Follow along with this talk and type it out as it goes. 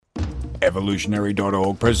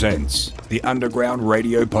Evolutionary.org presents the Underground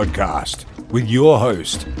Radio Podcast with your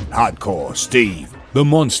host, Hardcore Steve, the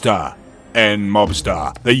Monster, and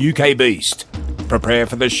Mobster, the UK Beast. Prepare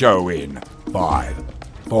for the show in 5,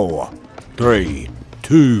 4, 3,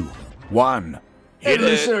 2, 1.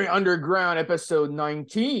 Evolutionary Underground, episode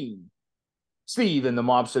 19. Steve and the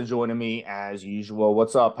Mobster joining me as usual.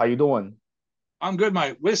 What's up? How you doing? I'm good,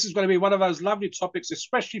 mate. This is going to be one of those lovely topics,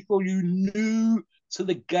 especially for you new to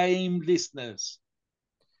the game listeners.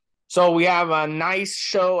 So we have a nice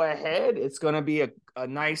show ahead. It's going to be a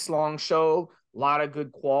nice long show, a lot of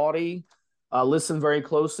good quality. Listen very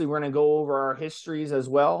closely. We're going to go over our histories as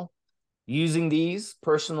well, using these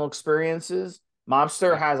personal experiences.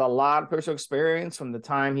 Mobster has a lot of personal experience from the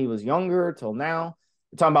time he was younger till now.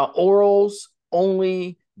 We're talking about orals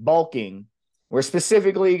only bulking. We're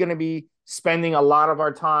specifically going to be spending a lot of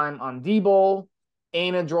our time on D-Bol,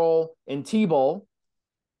 Anadrol, and T-Bol,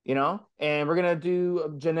 and we're going to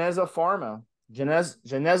do Geneza Pharma.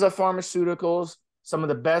 Geneza Pharmaceuticals, some of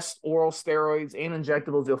the best oral steroids and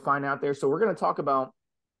injectables you'll find out there. So we're going to talk about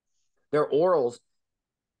their orals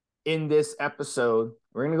in this episode.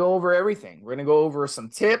 We're going to go over everything. We're going to go over some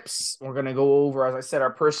tips. We're going to go over, as I said,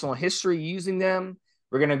 our personal history using them.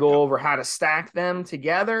 We're going to go over how to stack them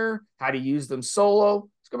together, how to use them solo.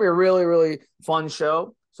 It's going to be a really, really fun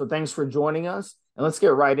show. So thanks for joining us. And let's get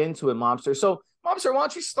right into it, Mobster. So, Mobster, why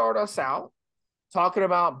don't you start us out talking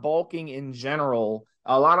about bulking in general?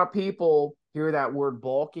 A lot of people hear that word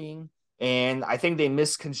bulking, and I think they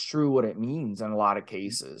misconstrue what it means in a lot of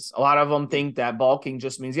cases. A lot of them think that bulking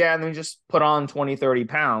just means, and then just put on 20, 30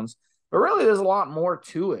 pounds. But really, there's a lot more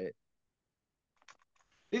to it.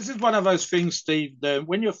 This is one of those things, Steve, that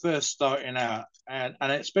when you're first starting out, and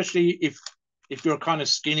especially if you're a kind of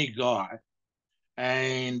skinny guy,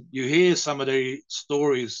 and you hear some of the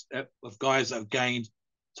stories of guys that have gained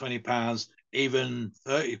 20 pounds, even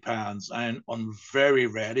 30 pounds, and on very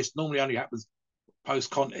rare, this normally only happens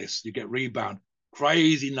post-contest, you get rebound,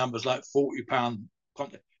 crazy numbers like 40-pound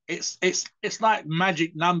contest. It's like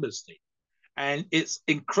magic numbers, Steve. And it's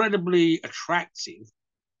incredibly attractive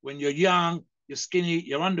when you're young, you're skinny,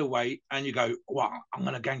 you're underweight, and you go, wow, I'm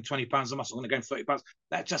going to gain 20 pounds of muscle, I'm going to gain 30 pounds.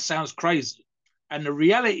 That just sounds crazy. And the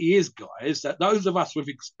reality is, guys, that those of us with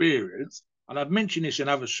experience, and I've mentioned this in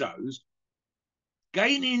other shows,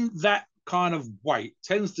 gaining that kind of weight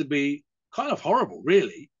tends to be kind of horrible,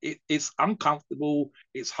 really. It's uncomfortable.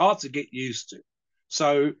 It's hard to get used to.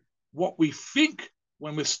 So what we think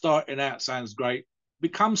when we're starting out sounds great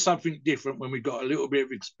becomes something different when we've got a little bit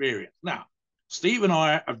of experience. Now, Steve and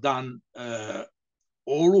I have done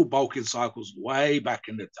oral bulking cycles way back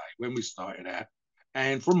in the day when we started out.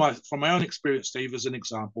 And from my own experience, Steve, as an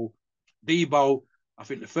example, D-Bol, I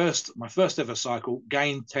think my first ever cycle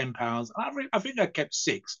gained 10 pounds. I think I kept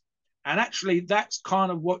 6. And actually, that's kind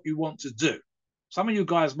of what you want to do. Some of you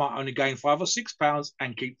guys might only gain 5 or 6 pounds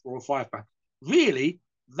and keep 4 or 5 pounds. Really,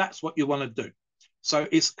 that's what you want to do. So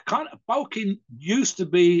it's kind of bulking used to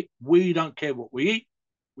be, we don't care what we eat.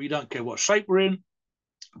 We don't care what shape we're in.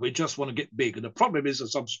 We just want to get big. And the problem is,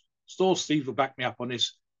 as I'm sure Steve will back me up on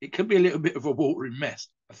this, it can be a little bit of a watery mess,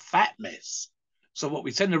 a fat mess. So what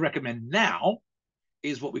we tend to recommend now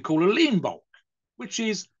is what we call a lean bulk, which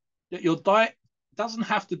is that your diet doesn't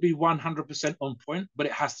have to be 100% on point, but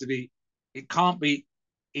it can't be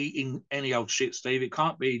eating any old shit, Steve. It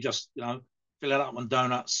can't be just, fill it up on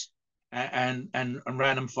donuts and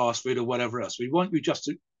random fast food or whatever else. We want you just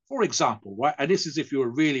to, for example, right? And this is if you were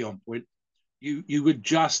really on point, you would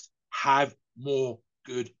just have more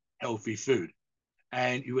good, healthy food.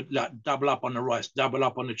 And you would double up on the rice, double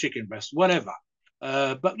up on the chicken breast, whatever.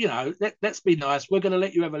 But, let's be nice. We're going to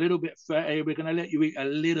let you have a little bit fatty. We're going to let you eat a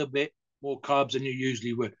little bit more carbs than you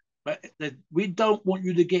usually would. But we don't want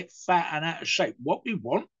you to get fat and out of shape. What we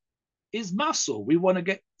want is muscle. We want to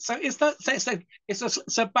get... So it's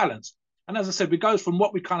a balance. And as I said, we go from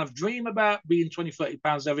what we kind of dream about, being 20, 30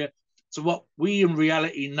 pounds heavier, to what we in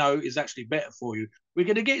reality know is actually better for you. We're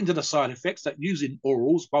going to get into the side effects that using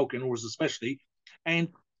orals, bulking orals especially, and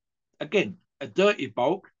again, a dirty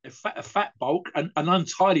bulk, a fat bulk, an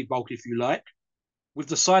untidy bulk, if you like, with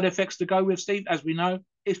the side effects to go with, Steve, as we know,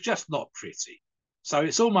 it's just not pretty. So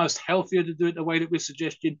it's almost healthier to do it the way that we're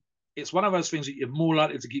suggesting. It's one of those things that you're more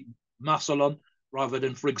likely to keep muscle on rather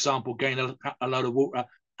than, for example, gain a load of water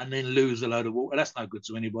and then lose a load of water. That's no good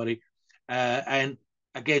to anybody. And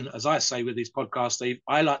again, as I say with these podcasts, Steve,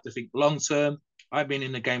 I like to think long term. I've been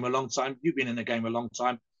in the game a long time. You've been in the game a long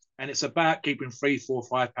time. And it's about keeping 3, 4,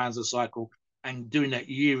 5 pounds a cycle and doing that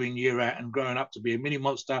year in, year out and growing up to be a mini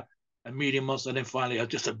monster, a medium monster, and then finally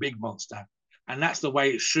just a big monster. And that's the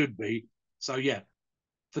way it should be. So, yeah,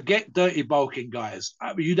 Forget dirty bulking, guys.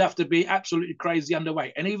 You'd have to be absolutely crazy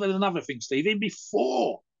underweight. And even another thing, Steve, even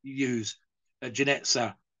before you use a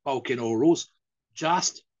Genetza bulking orals,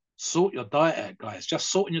 just sort your diet out, guys. Just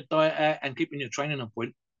sorting your diet out and keeping your training on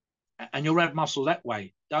point, and you'll add muscle that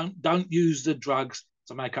way. Don't use the drugs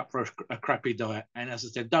to make up for a crappy diet. And as I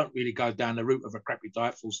said, don't really go down the route of a crappy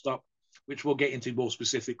diet, full stop, which we'll get into more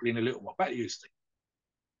specifically in a little while. Back to you, Steve.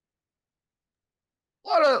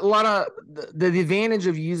 A lot of the advantage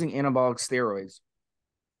of using anabolic steroids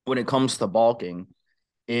when it comes to bulking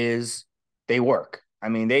is they work. I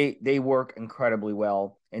mean, they work incredibly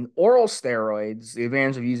well. And oral steroids, the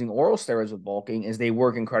advantage of using oral steroids with bulking is they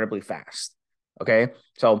work incredibly fast. Okay.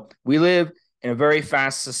 So we live in a very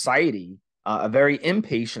fast society, a very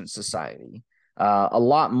impatient society, a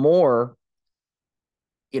lot more,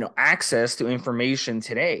 access to information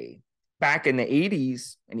today. Back in the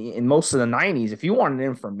 80s and in most of the 90s, if you wanted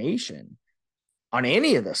information on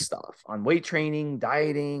any of this stuff, on weight training,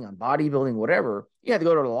 dieting, on bodybuilding, whatever, you had to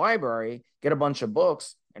go to the library, get a bunch of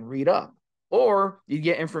books and read up. Or you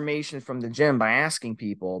get information from the gym by asking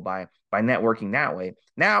people, by networking that way.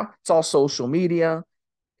 Now it's all social media.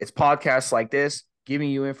 It's podcasts like this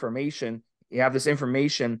giving you information. You have this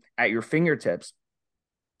information at your fingertips.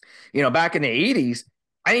 Back in the 80s,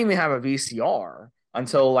 I didn't even have a VCR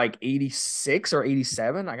until like 86 or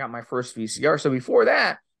 87. I got my first VCR. So before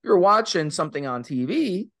that, you were watching something on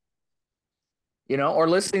TV, or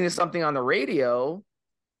listening to something on the radio,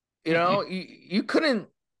 you couldn't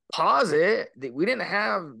pause it. We didn't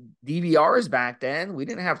have DVRs back then. We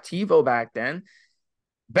didn't have TiVo back then.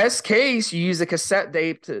 Best case, you use a cassette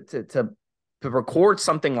tape to record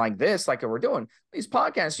something like this, like we're doing. These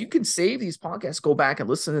podcasts, you can save these podcasts, go back and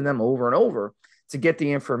listen to them over and over to get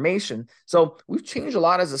the information. So we've changed a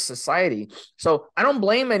lot as a society. So I don't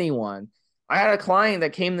blame anyone. I had a client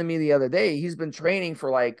that came to me the other day. He's been training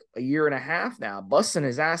for like a year and a half now, busting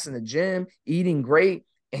his ass in the gym, eating great,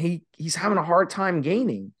 and he's having a hard time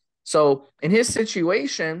gaining. So in his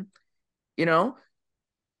situation, steroids,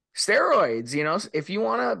 if you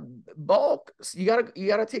want to bulk, you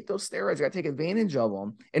gotta take those steroids. You gotta take advantage of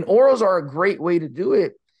them. And orals are a great way to do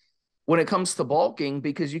it when it comes to bulking,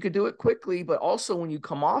 because you could do it quickly, but also when you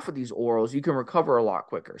come off of these orals, you can recover a lot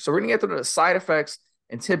quicker. So we're going to get to the side effects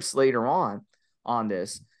and tips later on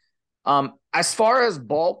this. As far as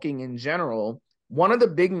bulking in general, one of the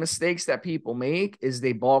big mistakes that people make is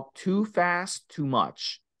they bulk too fast, too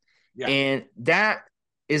much. Yeah. And that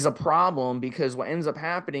is a problem, because what ends up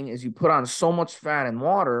happening is you put on so much fat and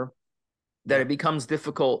water that it becomes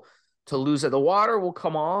difficult to lose it. The water will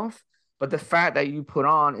come off, but the fat that you put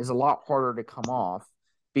on is a lot harder to come off,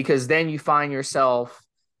 because then you find yourself,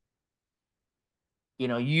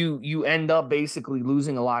 you end up basically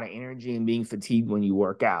losing a lot of energy and being fatigued when you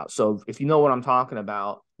work out. So if you know what I'm talking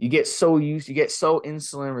about, you get so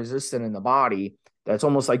insulin resistant in the body that it's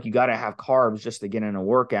almost like you got to have carbs just to get in a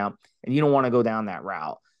workout, and you don't want to go down that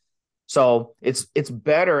route. So it's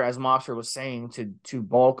better, as Mobster was saying, to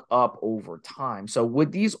bulk up over time. So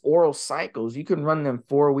with these oral cycles, you can run them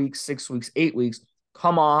 4 weeks, 6 weeks, 8 weeks,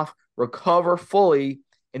 come off, recover fully,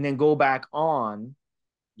 and then go back on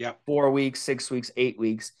 4 weeks, 6 weeks, 8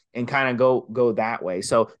 weeks, and kind of go that way.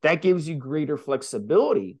 So that gives you greater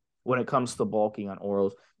flexibility when it comes to bulking on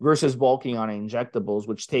orals versus bulking on injectables,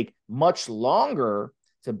 which take much longer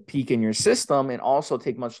to peak in your system and also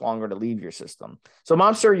take much longer to leave your system. So,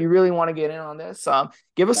 Mobster, you really want to get in on this?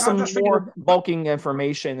 Give us some more bulking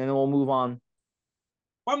information, and then we'll move on.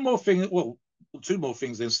 One more thing, well, two more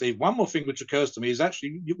things then, Steve. One more thing which occurs to me is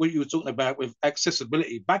actually what you were talking about with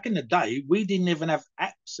accessibility. Back in the day, we didn't even have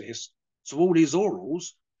access to all these orals.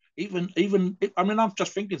 I'm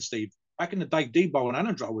just thinking, Steve, back in the day, D-Bol and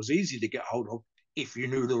Anadrol was easy to get hold of if you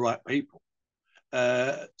knew the right people.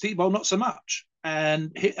 T-Bol, not so much.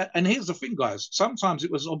 And here's the thing, guys. Sometimes it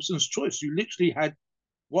was Hobson's choice. You literally had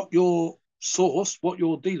what your source, what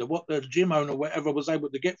your dealer, what the gym owner, whatever, was able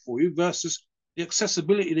to get for you versus the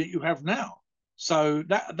accessibility that you have now. So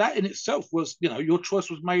that in itself was, your choice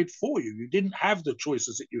was made for you. You didn't have the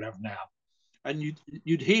choices that you have now. And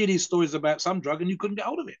you'd hear these stories about some drug and you couldn't get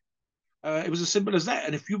hold of it. It was as simple as that.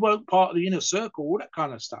 And if you weren't part of the inner circle, all that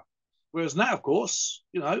kind of stuff. Whereas now, of course,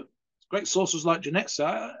 great sources like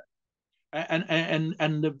Genetza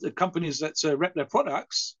and the companies that rep their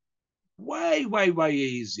products, way, way, way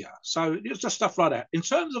easier. So it's just stuff like that. In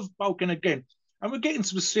terms of bulking, again, and we're getting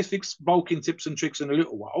specifics, bulking tips and tricks in a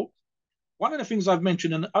little while. One of the things I've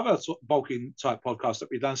mentioned in other bulking type podcasts that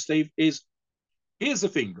we've done, Steve, is here's the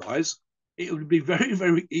thing, guys. It would be very,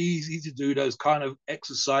 very easy to do those kind of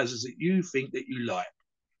exercises that you think that you like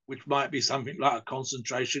which might be something like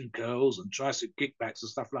concentration curls and tricep kickbacks and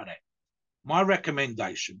stuff like that. My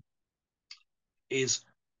recommendation is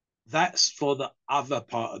that's for the other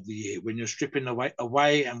part of the year when you're stripping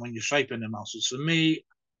away and when you're shaping the muscles. For me,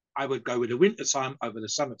 I would go with the winter time over the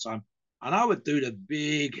summertime, and I would do the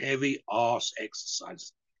big, heavy arse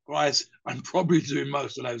exercise. Guys, I'm probably doing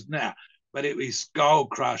most of those now, but it would be skull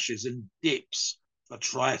crushes and dips for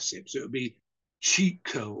triceps. It would be cheek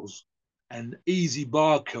curls and easy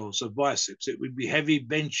bar curls for biceps. It would be heavy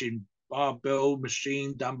benching, barbell,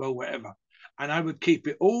 machine, dumbbell, whatever. And I would keep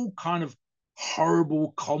it all kind of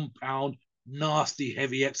horrible, compound, nasty,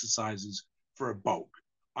 heavy exercises for a bulk.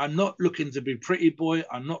 I'm not looking to be pretty boy.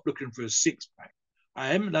 I'm not looking for a six pack.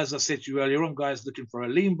 I am, as I said to you earlier on, guys, looking for a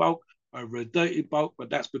lean bulk over a dirty bulk, but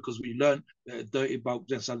that's because we learned that a dirty bulk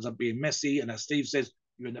then ends up being messy. And as Steve says,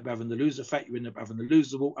 you end up having to lose the fat, you end up having to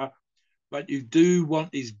lose the water. But you do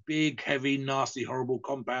want these big, heavy, nasty, horrible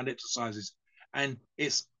compound exercises. And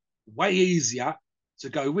it's way easier to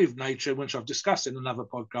go with nature, which I've discussed in another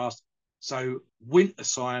podcast. So winter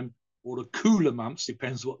time or the cooler months,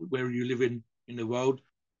 depends where you live in the world,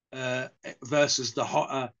 versus the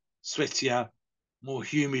hotter, sweatier, more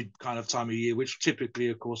humid kind of time of year, which typically,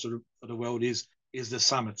 of course, for the world is the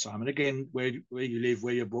summertime. And again, where you live,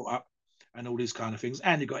 where you're brought up, and all these kind of things.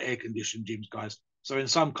 And you've got air-conditioned gyms, guys. So in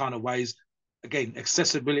some kind of ways, again,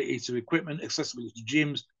 accessibility to equipment, accessibility to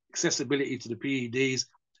gyms, accessibility to the PEDs,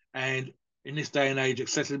 and in this day and age,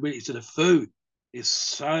 accessibility to the food is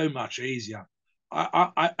so much easier.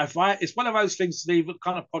 It's one of those things, Steve, the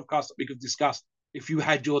kind of podcast that we could discuss. If you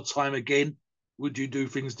had your time again, would you do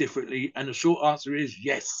things differently? And the short answer is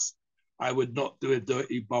yes. I would not do a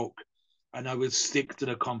dirty bulk, and I would stick to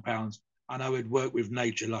the compounds, and I would work with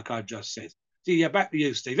nature, like I just said. So yeah, back to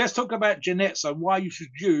you, Steve. Let's talk about Genexa, why you should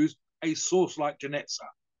use a source like Genexa.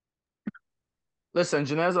 Listen,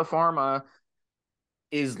 Geneza Pharma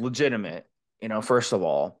is legitimate, first of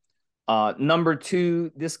all. Number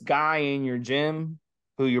two, this guy in your gym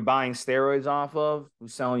who you're buying steroids off of,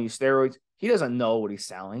 who's selling you steroids, he doesn't know what he's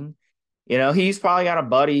selling. He's probably got a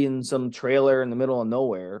buddy in some trailer in the middle of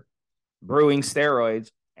nowhere brewing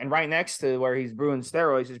steroids. And right next to where he's brewing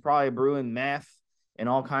steroids, he's probably brewing meth and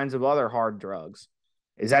all kinds of other hard drugs.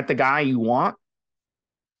 Is that the guy you want?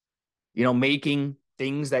 Making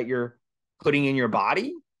things that you're putting in your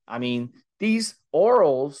body? I mean, these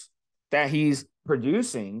orals that he's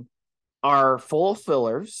producing are full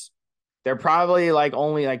fillers. They're probably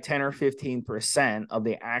only 10 or 15% of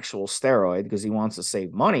the actual steroid because he wants to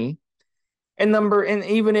save money. And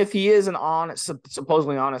even if he is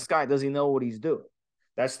supposedly honest guy, does he know what he's doing?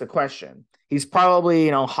 That's the question. He's probably,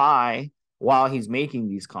 high while he's making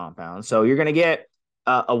these compounds. So you're going to get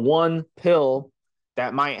a one pill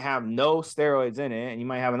that might have no steroids in it, and you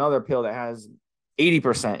might have another pill that has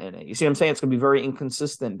 80% in it. You see what I'm saying? It's going to be very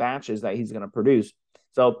inconsistent batches that he's going to produce.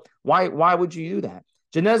 So why would you do that?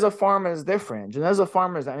 Geneza Pharma is different. Geneza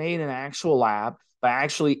Pharma is made in an actual lab by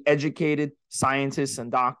actually educated scientists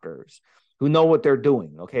and doctors who know what they're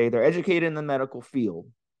doing, okay? They're educated in the medical field,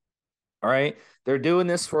 all right? They're doing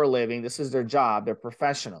this for a living. This is their job. They're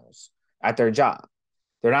professionals at their job.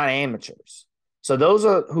 They're not amateurs. So those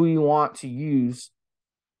are who you want to use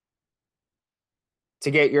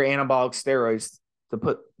to get your anabolic steroids to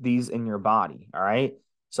put these in your body, all right?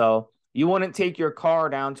 So you wouldn't take your car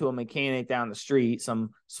down to a mechanic down the street, some,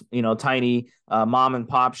 tiny mom and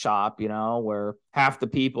pop shop, where half the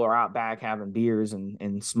people are out back having beers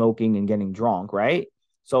and smoking and getting drunk, right?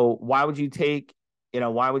 So why would you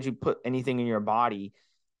put anything in your body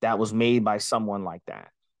that was made by someone like that?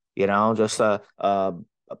 Just a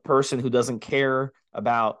person who doesn't care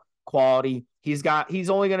about quality. He's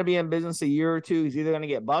only going to be in business a year or two. He's either going to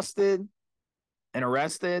get busted and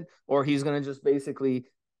arrested, or he's going to just basically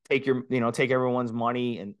take everyone's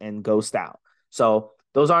money and ghost out. So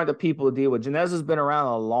those aren't the people to deal with. Geneza's been around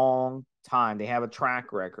a long time. They have a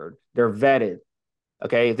track record. They're vetted.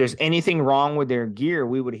 Okay. If there's anything wrong with their gear,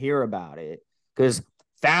 we would hear about it because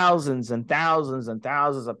thousands and thousands and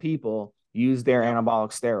thousands of people use their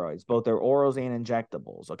anabolic steroids, both their orals and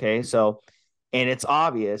injectables. Okay. So, and it's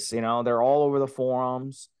obvious, they're all over the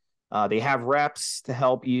forums. They have reps to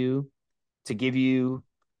help you, to give you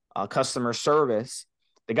customer service.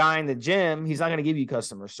 The guy in the gym, he's not going to give you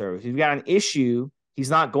customer service. If you've got an issue, he's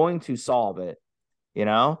not going to solve it.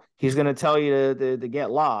 He's going to tell you to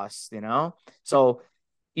get lost, So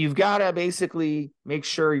you've got to basically make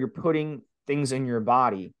sure you're putting things in your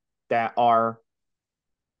body that are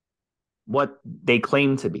what they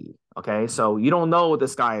claim to be. Okay. So you don't know what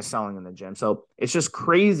this guy is selling in the gym. So it's just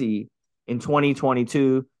crazy in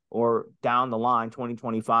 2022 or down the line,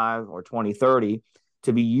 2025 or 2030,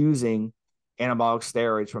 to be using anabolic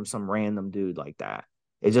steroids from some random dude like that.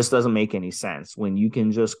 It just doesn't make any sense when you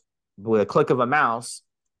can just, with a click of a mouse,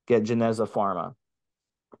 get Geneza Pharma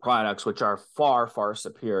products, which are far, far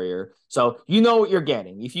superior. So you know what you're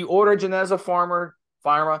getting. If you order Geneza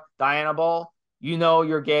Pharma Dianabol, you know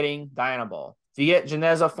you're getting Dianabol. If you get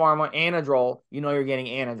Geneza Pharma Anadrol, you know you're getting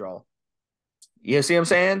Anadrol. You see what I'm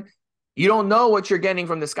saying? You don't know what you're getting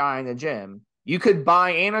from this guy in the gym. You could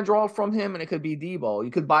buy Anadrol from him and it could be D-Bol.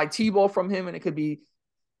 You could buy T-Bol from him and it could be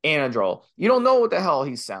Anadrol. You don't know what the hell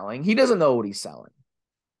he's selling. He doesn't know what he's selling.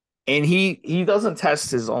 And he doesn't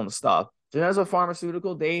test his own stuff. Geneza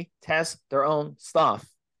Pharmaceutical, they test their own stuff.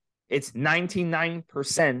 It's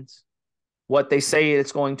 99% what they say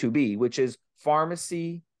it's going to be, which is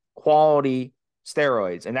pharmacy quality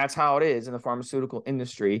steroids. And that's how it is in the pharmaceutical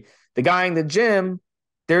industry. The guy in the gym,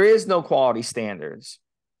 there is no quality standards.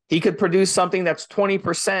 He could produce something that's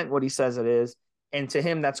 20% what he says it is, and to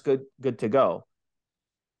him, that's good to go.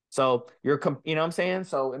 So you know what I'm saying?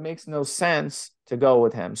 So it makes no sense to go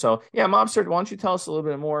with him. So yeah, Mobster, why don't you tell us a little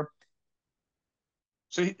bit more?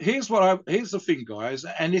 So here's the thing, guys,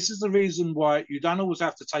 and this is the reason why you don't always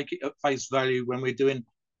have to take it at face value when we're doing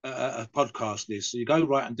a podcast list. So you go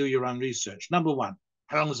right and do your own research. Number one,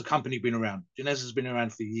 how long has the company been around? Geneza's been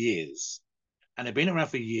around for years, and they've been around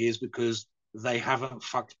for years because they haven't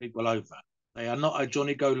fucked people over. They are not a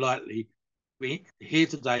Johnny-go-lightly, here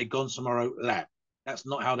today, gone tomorrow lab. That's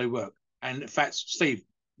not how they work. And in fact, Steve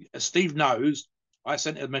knows, I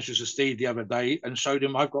sent a message to Steve the other day and showed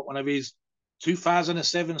him I've got one of his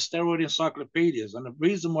 2007 steroid encyclopedias. And the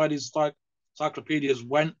reason why these encyclopedias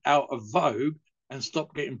went out of vogue and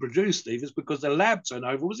stopped getting produced, Steve, is because the lab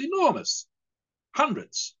turnover was enormous.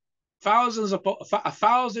 Hundreds, thousands of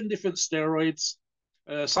 1,000 different steroids,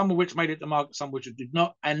 some of which made it to market, some of which did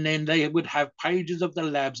not. And then they would have pages of the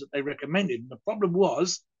labs that they recommended. And the problem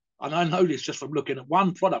was, and I know this just from looking at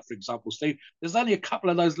one product, for example, Steve, there's only a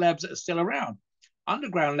couple of those labs that are still around.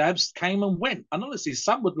 Underground labs came and went. And honestly,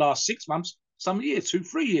 some would last 6 months, some a year,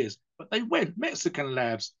 2-3 years, but they went. Mexican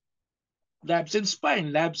labs, labs in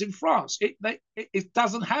Spain, labs in France. It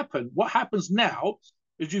doesn't happen. What happens now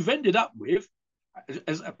is you've ended up with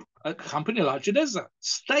as a company like Geneza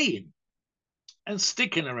staying and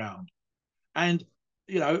sticking around. And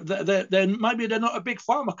you know, they're maybe they're not a big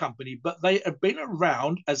pharma company, but they have been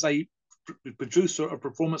around as a producer of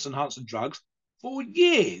performance-enhancing drugs for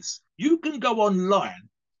years. You can go online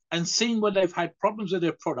and see where they've had problems with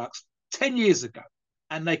their products 10 years ago.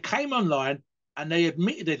 And they came online and they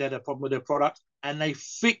admitted they had a problem with their product and they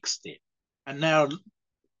fixed it. And now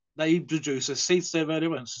they produce a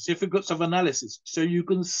CSER and certificates of analysis. So you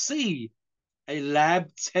can see a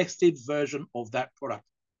lab-tested version of that product.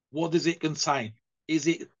 What does it contain? Is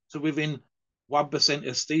it to within 1%,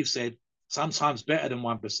 as Steve said, sometimes better than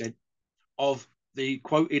 1% of the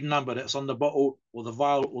quoted number that's on the bottle or the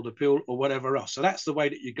vial or the pill or whatever else? So that's the way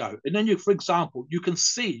that you go. And then for example, you can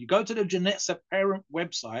see, you go to the Geneza parent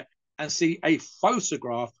website and see a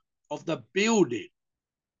photograph of the building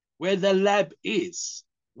where the lab is,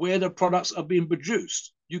 where the products are being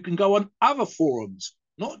produced. You can go on other forums,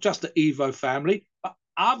 not just the Evo family, but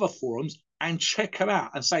other forums, and check them out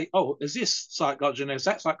and say, oh, is this site got Geneza,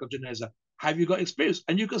 that site got Geneza? Have you got experience?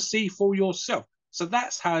 And you can see for yourself. So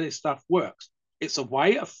that's how this stuff works. It's a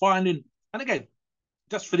way of finding, and again,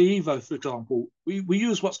 just for the Evo, for example, we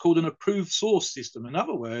use what's called an approved source system. In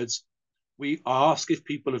other words, we ask if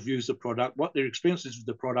people have used the product, what their experiences with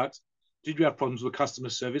the product, did you have problems with customer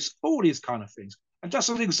service, all these kind of things. And just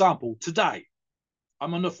as an example, today,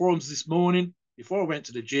 I'm on the forums this morning before I went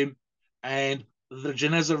to the gym, and the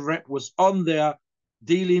Geneza rep was on there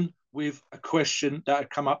dealing with a question that had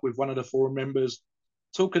come up with one of the forum members,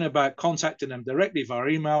 talking about contacting them directly via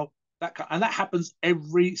email. And that happens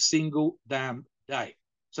every single damn day.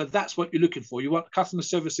 So that's what you're looking for. You want customer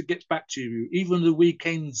service that gets back to you. Even the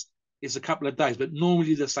weekends is a couple of days, but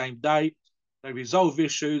normally the same day. They resolve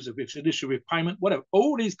issues, if it's an issue with payment, whatever,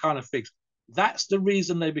 all these kind of things. That's the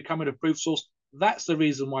reason they become an approved source. That's the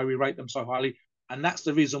reason why we rate them so highly. And that's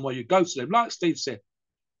the reason why you go to them. Like Steve said,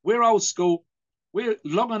 we're old school. We're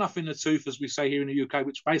long enough in the tooth, as we say here in the UK,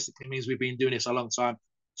 which basically means we've been doing this a long time,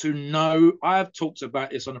 to know. I've talked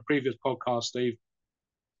about this on a previous podcast, Steve.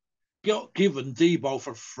 Got given D-Bol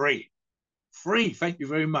for free. Free, thank you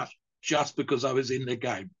very much, just because I was in the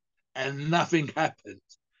game. And nothing happened.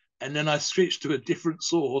 And then I switched to a different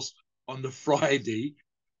source on the Friday,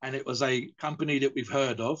 and it was a company that we've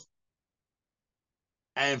heard of.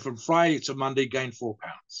 And from Friday to Monday, gained 4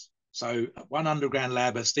 pounds. So one underground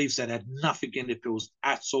lab, as Steve said, had nothing in the pills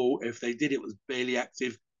at all. If they did, it was barely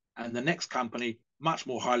active. And the next company, much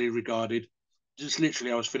more highly regarded, just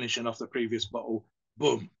literally, I was finishing off the previous bottle.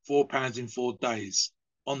 Boom, £4 in 4 days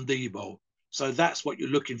on Debo. So that's what you're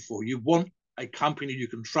looking for. You want a company you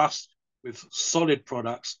can trust with solid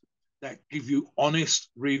products that give you honest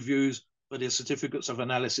reviews for their certificates of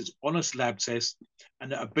analysis, honest lab tests,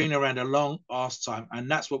 and that have been around a long ass time. And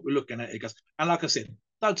that's what we're looking at, guys. And like I said,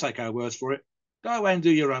 don't take our words for it. Go away and do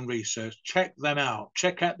your own research. Check them out.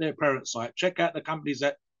 Check out their parent site. Check out the companies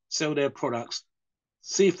that sell their products.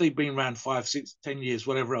 See if they've been around 5, 6, 10 years,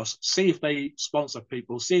 whatever else. See if they sponsor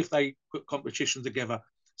people. See if they put competition together.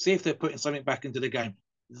 See if they're putting something back into the game.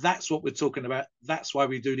 That's what we're talking about. That's why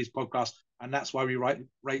we do this podcast. And that's why we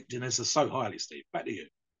rate Genesis so highly, Steve. Back to you.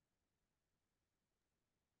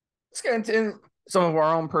 Let's get into some of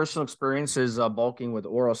our own personal experiences bulking with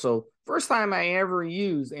oral. So first time I ever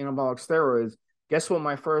used anabolic steroids, guess what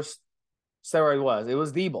my first steroid was? It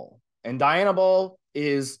was Debol. And Dianabol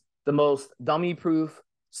is the most dummy-proof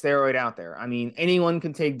steroid out there. I mean, anyone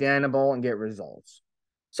can take Dianabol and get results.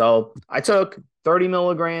 So I took 30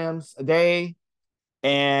 milligrams a day,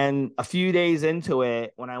 and a few days into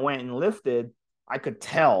it, when I went and lifted, I could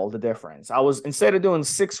tell the difference. I was, instead of doing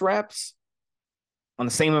 6 reps on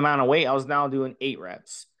the same amount of weight, I was now doing 8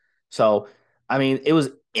 reps. So, I mean, it was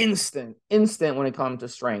instant when it comes to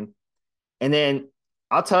strength. And then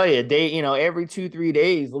I'll tell you, every 2-3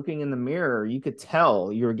 days, looking in the mirror, you could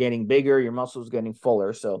tell you're getting bigger, your muscles getting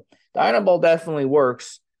fuller. So Dianabol definitely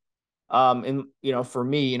works. And for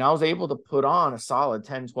me, and I was able to put on a solid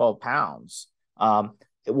 10, 12 pounds.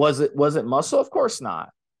 Was it muscle? Of course not.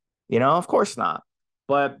 Of course not.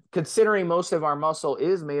 But considering most of our muscle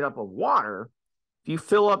is made up of water, if you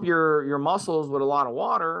fill up your muscles with a lot of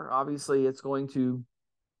water, obviously it's going to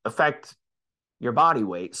affect your body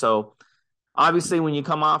weight. So obviously when you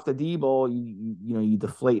come off the Debol, you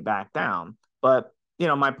deflate back down. But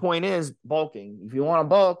my point is bulking. If you want to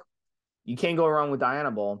bulk, you can't go wrong with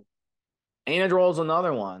Dianabol. Anadrol is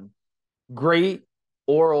another one. Great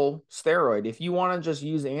oral steroid. If you want to just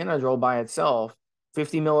use Anadrol by itself,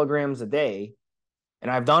 50 milligrams a day, and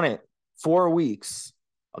I've done it 4 weeks,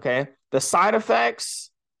 okay? The side effects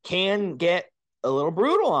can get a little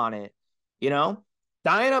brutal on it,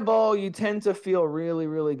 Dianabol, you tend to feel really,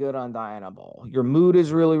 really good on Dianabol. Your mood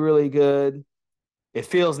is really, really good. It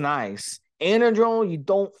feels nice. Anadrol, you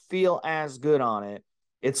don't feel as good on it.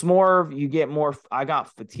 It's more, I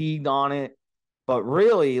got fatigued on it, but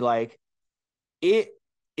really, it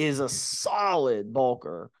is a solid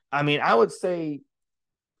bulker. I mean, I would say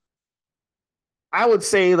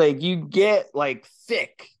you get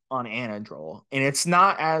thick on Anadrol, and it's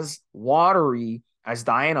not as watery as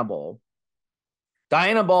Dianabol.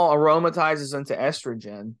 Dianabol aromatizes into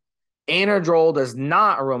estrogen. Anadrol does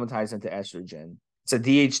not aromatize into estrogen. It's a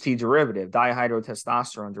DHT derivative,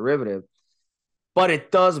 dihydrotestosterone derivative, but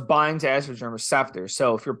it does bind to estrogen receptors.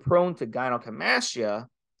 So if you're prone to gynecomastia,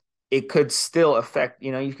 it could still affect,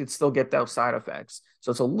 you could still get those side effects.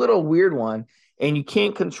 So it's a little weird one, and you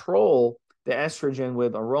can't control the estrogen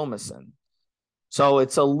with Aromacin. So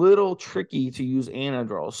it's a little tricky to use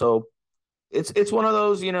Anadrol. So it's one of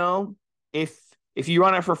those, if you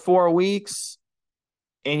run it for 4 weeks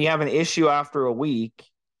and you have an issue after a week,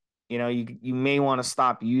 you may want to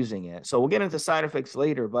stop using it. So we'll get into side effects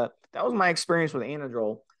later, but that was my experience with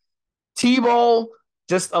Anadrol. T-Bol,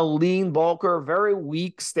 just a lean bulker, very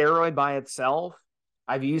weak steroid by itself.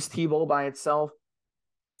 I've used T-Bol by itself.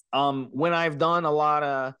 When I've done a lot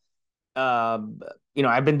of,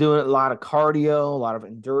 I've been doing a lot of cardio, a lot of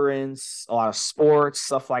endurance, a lot of sports,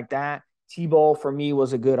 stuff like that. T-Bol for me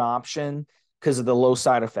was a good option because of the low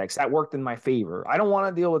side effects. That worked in my favor. I don't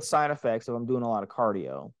want to deal with side effects if I'm doing a lot of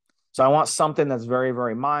cardio. So I want something that's very,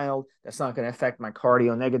 very mild, that's not going to affect my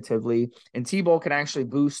cardio negatively. And T-Bol can actually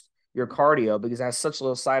boost your cardio because it has such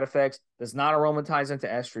little side effects, does not aromatize into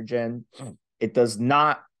estrogen. It does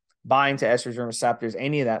not bind to estrogen receptors,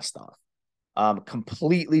 any of that stuff.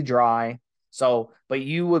 Completely dry. So, but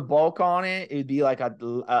you would bulk on it. It'd be like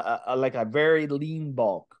a very lean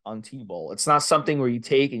bulk on T-Bol. It's not something where you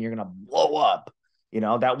take and you're going to blow up.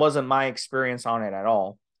 That wasn't my experience on it at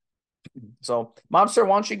all. So, Mobster,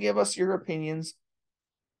 why don't you give us your opinions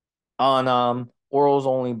on orals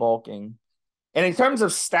only bulking? And in terms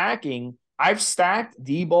of stacking, I've stacked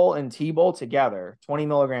D-Bol and T-Bol together, 20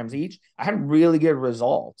 milligrams each. I had really good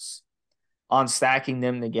results on stacking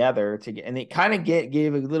them together and it kind of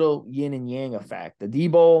gave a little yin and yang effect. The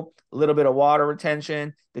D-Bol, a little bit of water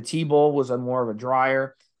retention. The T-Bol was more of a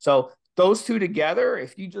drier. So those two together,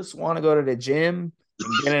 if you just want to go to the gym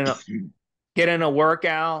and get in a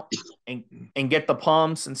workout and get the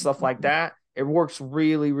pumps and stuff like that, it works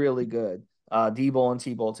really, really good. D-Bol and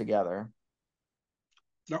T-Bol together.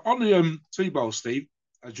 Now, on the T-Bowl, Steve,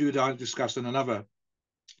 as you and I discussed in another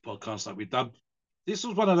podcast that we've done, this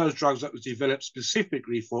was one of those drugs that was developed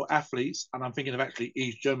specifically for athletes, and I'm thinking of actually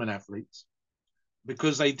East German athletes,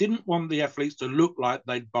 because they didn't want the athletes to look like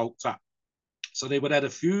they'd bulked up. So they would add a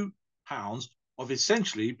few pounds of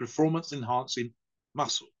essentially performance-enhancing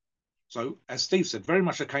muscle. So, as Steve said, very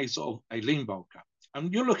much a case of a lean bulker.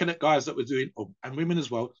 And you're looking at guys that were doing, and women as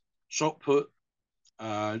well, shot put,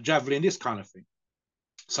 javelin, this kind of thing.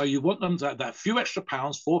 So you want them to have that few extra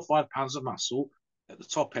pounds, 4 or 5 pounds of muscle at the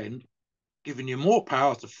top end, giving you more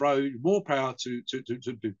power to throw, more power to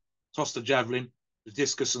toss the javelin, the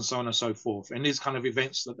discus, and so on and so forth. And these kind of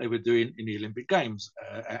events that they were doing in the Olympic Games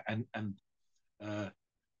and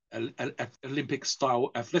Olympic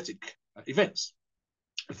style athletic events.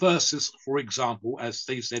 Versus, for example, as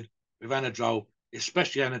Steve said, with Anadrol,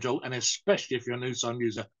 especially Anadrol, and especially if you're a new time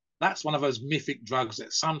user, that's one of those mythic drugs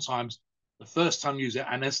that sometimes the first time user,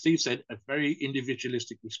 and as Steve said, a very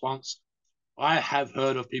individualistic response. I have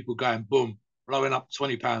heard of people going, boom, blowing up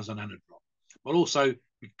 20 pounds on Anadrol. But also,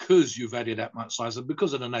 because you've added that much size and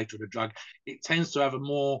because of the nature of the drug, it tends to have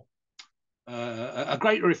a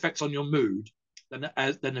greater effect on your mood than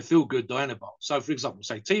the feel-good Dianabol. So, for example,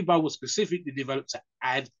 say T-Bol was specifically developed to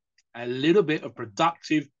add a little bit of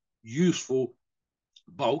productive, useful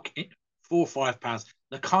bulk, 4 or 5 pounds,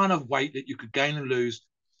 the kind of weight that you could gain and lose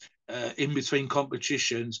in between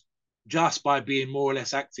competitions just by being more or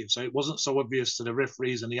less active. So it wasn't so obvious to the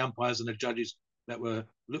referees and the umpires and the judges that were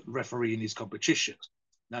refereeing these competitions.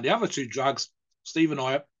 Now, the other two drugs, Steve and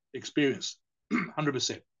I experienced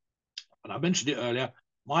 100%. And I mentioned it earlier,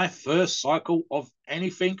 my first cycle of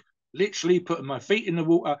anything, literally putting my feet in the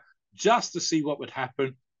water just to see what would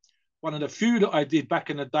happen. One of the few that I did back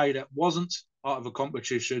in the day that wasn't part of a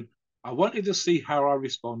competition. I wanted to see how I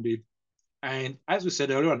responded. And as we said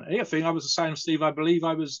earlier on, I think I was the same, Steve. I believe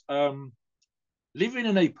I was living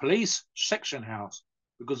in a police section house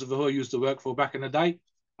because of who I used to work for back in the day.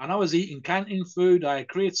 And I was eating canteen food. I had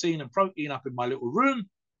creatine and protein up in my little room.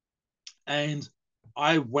 And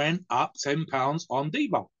I went up 10 pounds on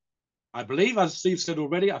D-Bol. I believe, as Steve said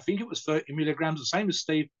already, I think it was 30 milligrams, the same as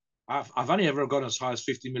Steve. I've only ever gone as high as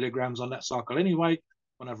 50 milligrams on that cycle anyway,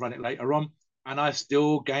 when I've run it later on. And I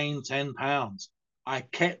still gained 10 pounds. I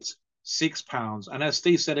kept 6 pounds. And as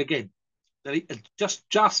Steve said again, that it,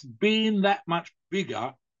 just being that much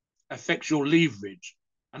bigger affects your leverage.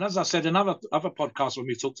 And as I said in other podcasts when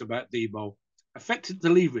we talked about D-Bol, affected the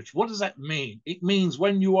leverage. What does that mean? It means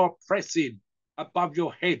when you are pressing above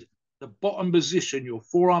your head, the bottom position, your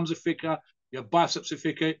forearms are thicker, your biceps are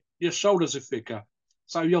thicker, your shoulders are thicker.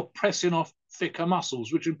 So you're pressing off thicker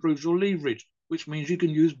muscles, which improves your leverage, which means you can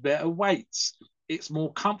use better weights. It's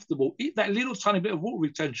more comfortable. Eat that little tiny bit of water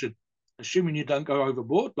retention, assuming you don't go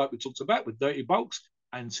overboard, like we talked about with dirty bulks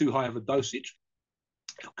and too high of a dosage.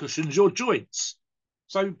 It cushions your joints.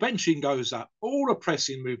 So benching goes up, all the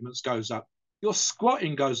pressing movements goes up. Your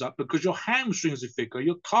squatting goes up because your hamstrings are thicker,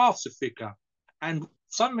 your calves are thicker. And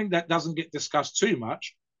something that doesn't get discussed too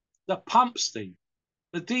much, the pump, Steve.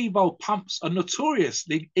 The D-Bol pumps are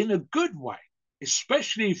notoriously in a good way,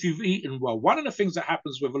 especially if you've eaten well. One of the things that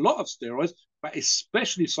happens with a lot of steroids, but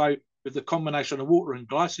especially so with the combination of water and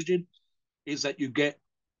glycogen, is that you get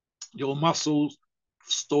your muscles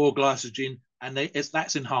store glycogen, and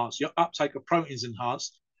that's enhanced. Your uptake of proteins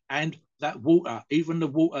enhanced, and that water, even the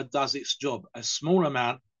water does its job. A small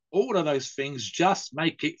amount, all of those things just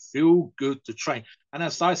make it feel good to train. And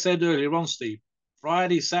as I said earlier on, Steve,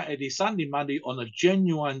 Friday, Saturday, Sunday, Monday on a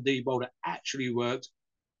genuine D-Bol that actually worked,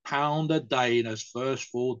 pound a day in those first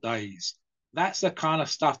 4 days. That's the kind of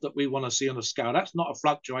stuff that we want to see on the scale. That's not a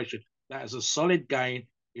fluctuation. That is a solid gain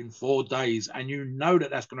in 4 days. And you know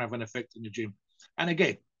that that's going to have an effect in the gym. And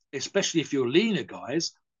again, especially if you're leaner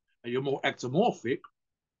guys, and you're more ectomorphic,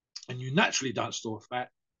 and you naturally don't store fat,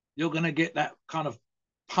 you're going to get that kind of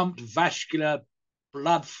pumped vascular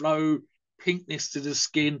blood flow, pinkness to the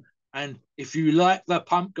skin. And if you like the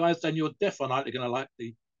pump, guys, then you're definitely going to like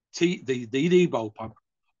the D-Bol pump.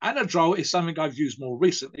 Anadrol is something I've used more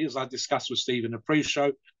recently, as I discussed with Steve in the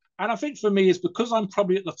pre-show. And I think for me, it's because I'm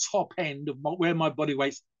probably at the top end of where my body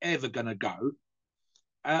weight's ever going to go.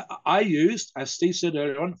 I used, as Steve said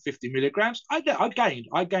earlier on, 50 milligrams. I gained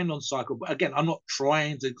on cycle. But again, I'm not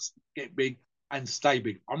trying to get big and stay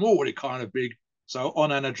big. I'm already kind of big. So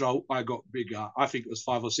on Anadrol, I got bigger. I think it was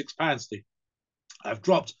 5 or 6 pounds, Steve. I've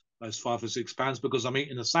dropped those 5 or 6 pounds because I'm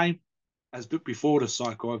eating the same as before the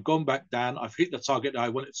cycle. I've gone back down. I've hit the target that I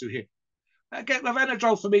wanted to hit. Again, with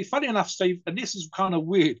Anadrol for me, funny enough, Steve, and this is kind of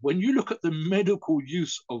weird, when you look at the medical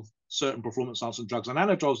use of certain performance enhancing drugs, and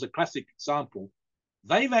Anadrol is the classic example,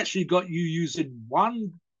 they've actually got you using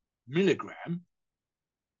 1 milligram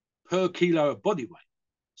per kilo of body weight.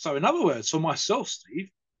 So in other words, for myself, Steve,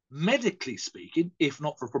 medically speaking, if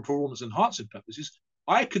not for performance enhancing purposes,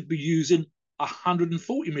 I could be using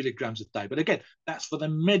 140 milligrams a day. But again, that's for the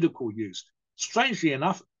medical use. Strangely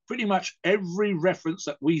enough, pretty much every reference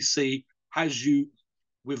that we see has you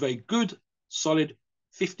with a good, solid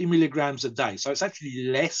 50 milligrams a day. So it's actually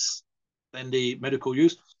less than the medical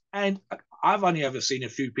use. And I've only ever seen a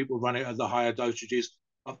few people run it at the higher dosages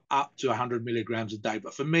of up to 100 milligrams a day.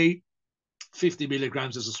 But for me, 50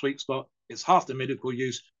 milligrams is a sweet spot. It's half the medical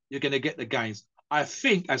use. You're going to get the gains. I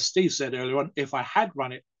think, as Steve said earlier on, if I had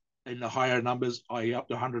run it in the higher numbers, i.e. up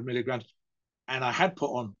to 100 milligrams, and I had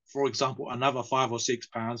put on, for example, another 5 or 6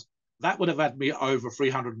 pounds, that would have had me over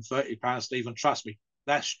 330 pounds, Steve. And trust me,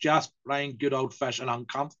 that's just plain good old-fashioned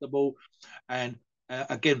uncomfortable. And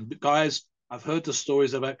again, guys, I've heard the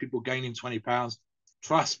stories about people gaining 20 pounds.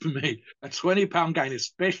 Trust me, a 20-pound gain,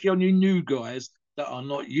 especially on you new guys that are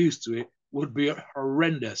not used to it, would be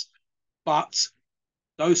horrendous. But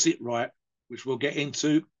dose it right, which we'll get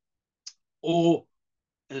into, or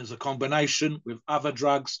as a combination with other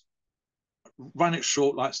drugs, run it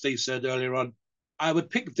short, like Steve said earlier on. I would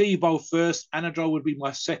pick D-Bol first. Anadrol would be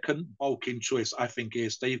my second bulking choice, I think, here,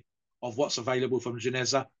 Steve, of what's available from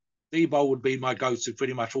Geneza. D-Bol would be my go-to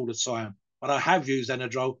pretty much all the time. But I have used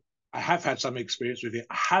Anadrol. I have had some experience with it.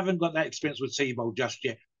 I haven't got that experience with T-Bol just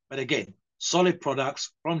yet. But again, solid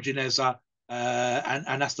products from Geneza,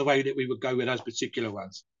 and that's the way that we would go with those particular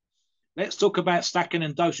ones. Let's talk about stacking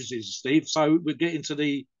and dosages, Steve. So we'll get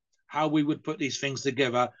into how we would put these things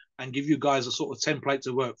together and give you guys a sort of template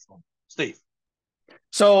to work from. Steve.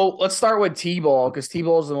 So let's start with T-Bol, because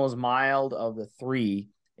T-Bol is the most mild of the three.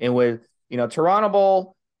 And with,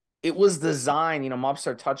 Turinabol, it was designed,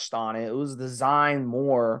 Mobster touched on it. It was designed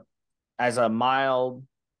more as a mild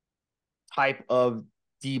type of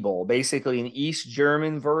D-Bol, basically an East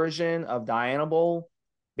German version of Dianabol,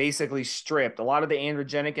 basically stripped. A lot of the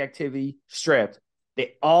androgenic activity stripped.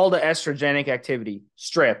 All the estrogenic activity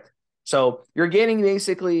stripped. So you're getting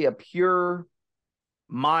basically a pure,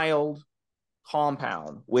 mild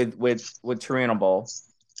compound with Turinabol.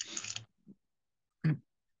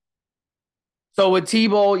 So with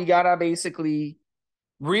T-Bol, you gotta basically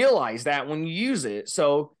realize that when you use it.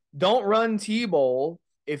 So don't run T-Bol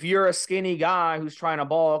if you're a skinny guy who's trying to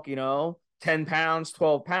bulk, 10 pounds,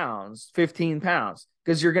 12 pounds, 15 pounds,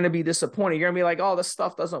 because you're going to be disappointed. You're going to be like, oh, this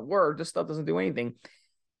stuff doesn't work. This stuff doesn't do anything.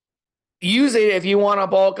 Use it if you want to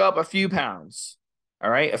bulk up a few pounds. All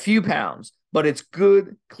right. A few pounds, but it's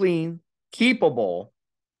good, clean, keepable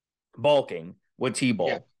bulking with T-Bol.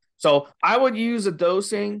 Yeah. So I would use a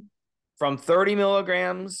dosing from 30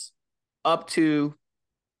 milligrams up to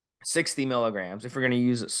 60 milligrams if you're going to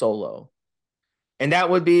use it solo. And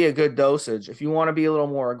that would be a good dosage. If you want to be a little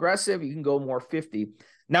more aggressive, you can go more 50.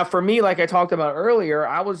 Now, for me, like I talked about earlier,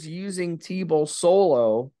 I was using T-Bol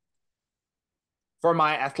solo for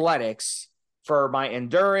my athletics, for my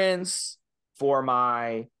endurance, for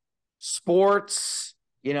my sports,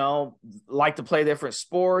 like to play different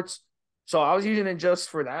sports. So I was using it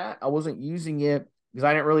just for that. I wasn't using it because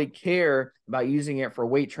I didn't really care about using it for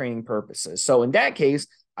weight training purposes. So in that case,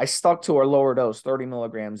 I stuck to a lower dose, 30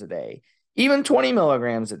 milligrams a day. Even 20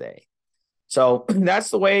 milligrams a day. So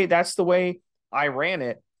that's the way I ran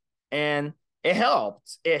it. And it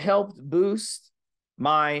helped. It helped boost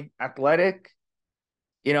my athletic,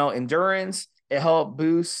 endurance. It helped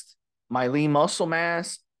boost my lean muscle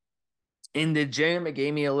mass. In the gym, it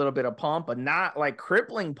gave me a little bit of pump, but not like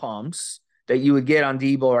crippling pumps that you would get on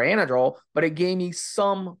Debo or Anadrol, but it gave me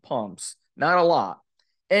some pumps, not a lot.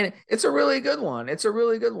 And it's a really good one. It's a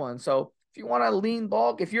really good one. So if you want to lean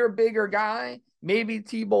bulk, if you're a bigger guy, maybe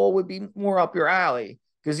T-Bol would be more up your alley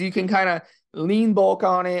because you can kind of lean bulk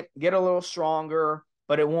on it, get a little stronger,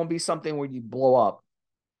 but it won't be something where you blow up.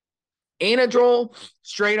 Anadrol,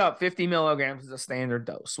 straight up 50 milligrams is a standard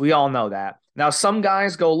dose. We all know that. Now, some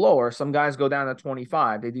guys go lower. Some guys go down to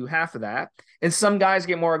 25. They do half of that. And some guys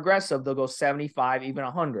get more aggressive. They'll go 75, even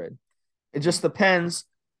 100. It just depends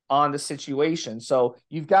on the situation. So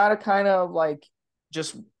you've got to kind of like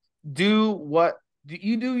just do what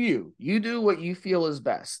you do. You do what you feel is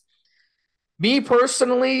best. Me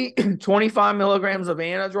personally, 25 milligrams of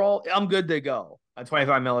Anadrol, I'm good to go on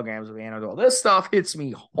 25 milligrams of Anadrol. This stuff hits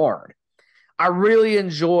me hard. I really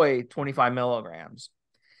enjoy 25 milligrams.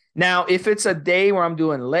 Now, if it's a day where I'm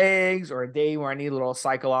doing legs or a day where I need a little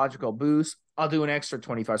psychological boost, I'll do an extra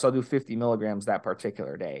 25. So I'll do 50 milligrams that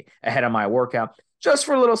particular day ahead of my workout, just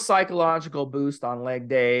for a little psychological boost on leg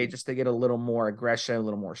day, just to get a little more aggression, a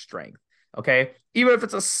little more strength. Okay. Even if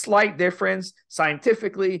it's a slight difference,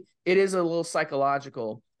 scientifically, it is a little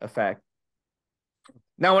psychological effect.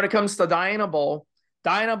 Now, when it comes to Dianabol,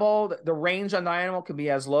 the range on Dianabol can be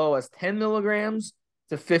as low as 10 milligrams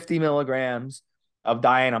to 50 milligrams of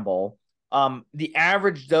Dianabol. The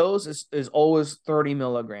average dose is always 30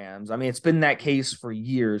 milligrams. I mean, it's been that case for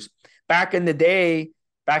years. Back in the day,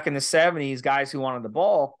 back in the 70s, guys who wanted the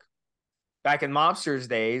bulk, back in Mobster's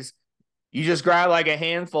days, you just grabbed like a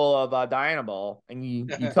handful of Dianabol and you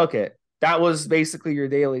took it. That was basically your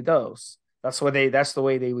daily dose. That's the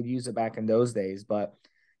way they would use it back in those days. But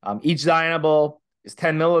each Dianabol is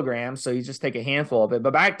 10 milligrams, so you just take a handful of it.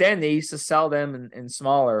 But back then they used to sell them in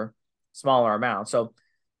smaller amounts. So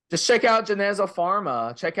just check out Geneza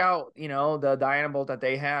Pharma. Check out, the Dianabol that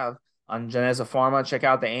they have on Geneza Pharma. Check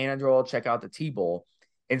out the Anadrol. Check out the T-Bol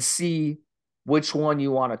and see which one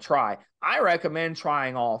you want to try. I recommend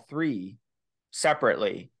trying all three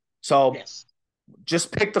separately. So yes,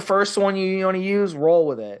 just pick the first one you want to use, roll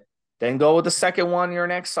with it. Then go with the second one your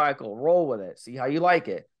next cycle, roll with it. See how you like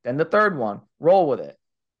it. Then the third one, roll with it.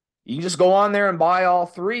 You can just go on there and buy all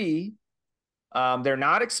three. They're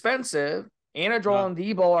not expensive. Anadrol and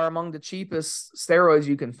D-Bol are among the cheapest steroids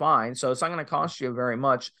you can find. So it's not going to cost you very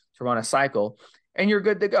much to run a cycle. And you're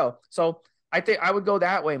good to go. So I think I would go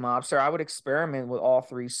that way, Mobster. I would experiment with all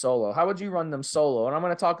three solo. How would you run them solo? And I'm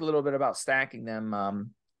going to talk a little bit about stacking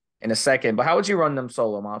them in a second. But how would you run them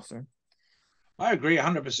solo, Mobster? I agree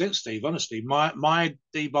 100%, Steve. Honestly, my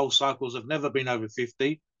D-Bol cycles have never been over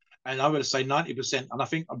 50, and I would say 90%. And I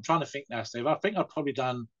think I'm trying to think now, Steve. I think I've probably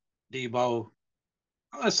done D-Bol,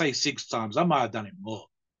 I'd say 6 times. I might have done it more.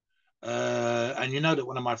 And you know that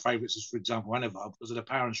one of my favourites is, for example, Anavar, because of the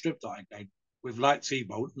power and strip that I gained with light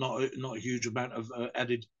T-Bol, not a huge amount of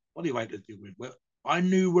added body weight to deal with. Well, I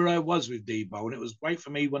knew where I was with D-Bol, and it was great for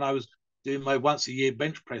me when I was doing my once a year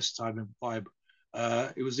bench press time and vibe.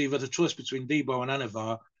 It was either the choice between D-Bol and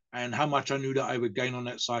Anavar, and how much I knew that I would gain on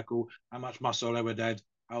that cycle, how much muscle I would add,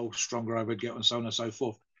 how stronger I would get, and so on and so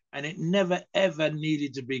forth. And it never ever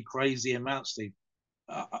needed to be crazy amounts, Steve.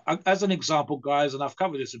 As an example, guys, and I've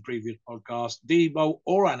covered this in previous podcasts, D-Bol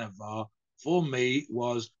or Anavar for me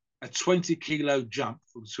was a 20 kilo jump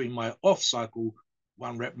between my off cycle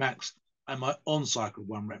 1 rep max and my on cycle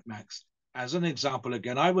 1 rep max. As an example,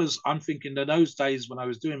 again, I'm thinking that those days when I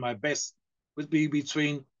was doing my best would be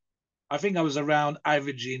between, I think I was around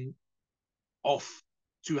averaging off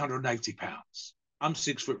 280 pounds. I'm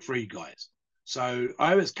 6'3", guys. So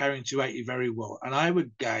I was carrying 280 very well. And I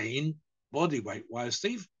would gain body weight wise,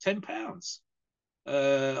 Steve, 10 pounds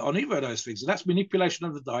on either of those things. And that's manipulation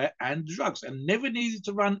of the diet and drugs, and never needed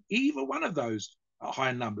to run either one of those at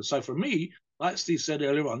high numbers. So for me, like Steve said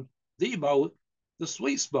earlier on, D-Bol, the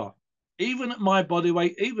sweet spot. Even at my body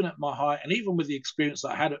weight, even at my height, and even with the experience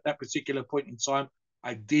that I had at that particular point in time,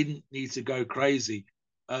 I didn't need to go crazy.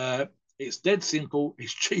 It's dead simple.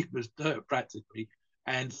 It's cheap as dirt practically.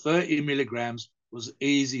 And 30 milligrams was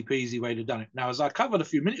easy peasy way to done it. Now, as I covered a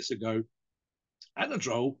few minutes ago,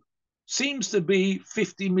 Anadrol seems to be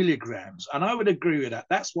 50 milligrams. And I would agree with that.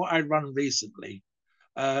 That's what I run recently.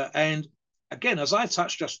 And again, as I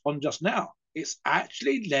touched just now, it's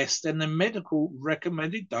actually less than the medical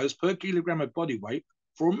recommended dose per kilogram of body weight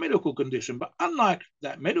for a medical condition. But unlike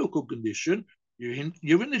that medical condition, you're in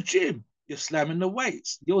the gym, you're slamming the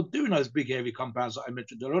weights, you're doing those big heavy compounds that I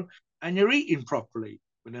mentioned earlier, and you're eating properly.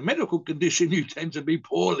 With a medical condition, you tend to be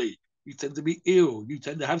poorly, you tend to be ill, you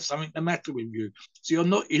tend to have something the matter with you. So you're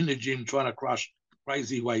not in the gym trying to crush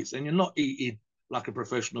crazy weights, and you're not eating like a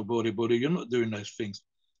professional bodybuilder. You're not doing those things.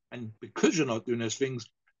 And because you're not doing those things,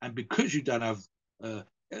 and because you don't have,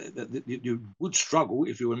 you would struggle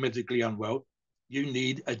if you were medically unwell, you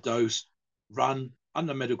need a dose run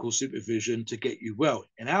under medical supervision to get you well.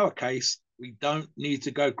 In our case, we don't need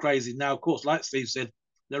to go crazy. Now, of course, like Steve said,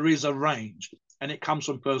 there is a range, and it comes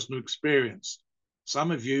from personal experience. Some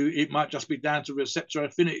of you, it might just be down to receptor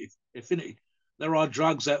affinity. There are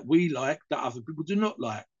drugs that we like that other people do not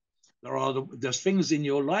like. There's things in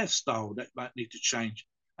your lifestyle that might need to change.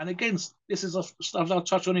 And again, this is stuff I'll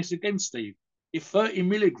touch on this again, Steve. If 30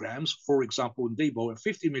 milligrams, for example, in D-Bol, and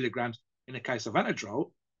 50 milligrams in the case of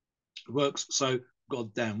Anadrol works so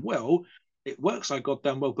goddamn well, it works so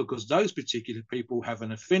goddamn well because those particular people have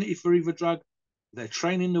an affinity for either drug, they're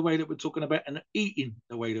training the way that we're talking about, and eating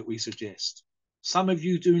the way that we suggest. Some of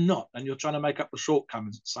you do not, and you're trying to make up the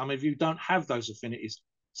shortcomings. Some of you don't have those affinities.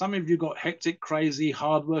 Some of you got hectic, crazy,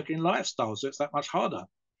 hard-working lifestyles, so it's that much harder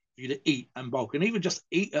for you to eat and bulk, and even just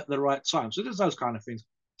eat at the right time. So there's those kind of things.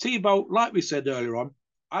 T-Bol, like we said earlier on,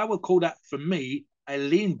 I would call that, for me, a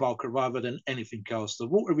lean bulker rather than anything else. The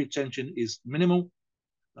water retention is minimal.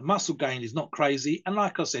 The muscle gain is not crazy. And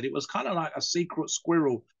like I said, it was kind of like a secret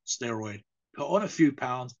squirrel steroid. Put on a few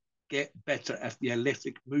pounds, get better at the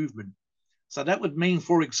athletic movement. So that would mean,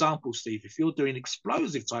 for example, Steve, if you're doing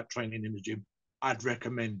explosive type training in the gym, I'd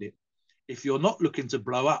recommend it. If you're not looking to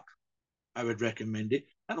blow up, I would recommend it.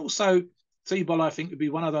 And also, T-ball, I think, would be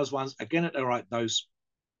one of those ones, again, at the right dose,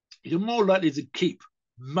 you're more likely to keep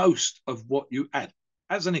most of what you add.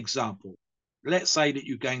 As an example, let's say that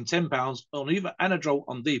you gain 10 pounds on either Anadrol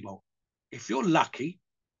or D-bol. If you're lucky,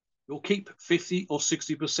 you'll keep 50 or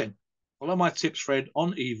 60%. Follow my tips thread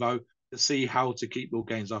on Evo to see how to keep your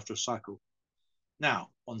gains after a cycle. Now,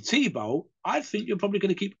 on T-bol, I think you're probably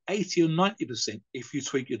going to keep 80 or 90% if you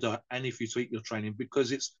tweak your diet and if you tweak your training,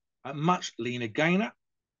 because it's a much leaner gainer.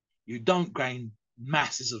 You don't gain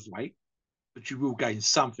masses of weight, but you will gain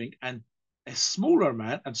something. And a smaller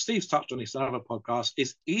amount, and Steve's touched on this in another podcast,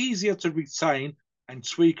 is easier to retain and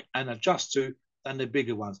tweak and adjust to than the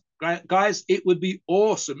bigger ones. Guys, it would be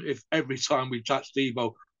awesome if every time we touch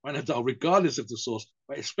D-bol, regardless of the source,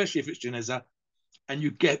 but especially if it's Geneza, and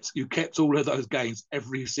you kept all of those gains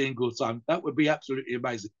every single time. That would be absolutely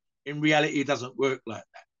amazing. In reality, it doesn't work like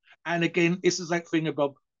that. And again, this is that thing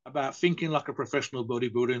about thinking like a professional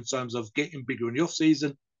bodybuilder in terms of getting bigger in the off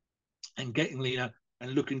season and getting leaner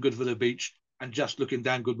and looking good for the beach and just looking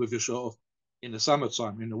damn good with your shirt off in the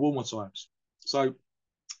summertime, in the warmer times. So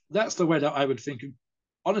that's the way that I would think.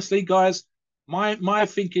 Honestly, guys, my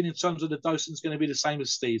thinking in terms of the dosing is going to be the same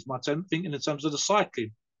as Steve's. My thinking in terms of the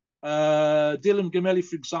cycling. Dylan Gamelli,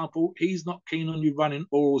 for example, he's not keen on you running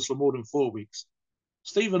orals for more than 4 weeks.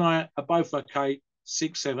 Steve and I are both okay,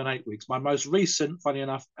 6, 7, 8 weeks. My most recent, funny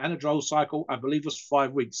enough, Anadrol cycle, I believe, was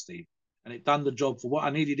 5 weeks, Steve. And it done the job for what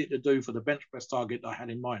I needed it to do for the bench press target that I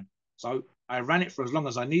had in mind. So I ran it for as long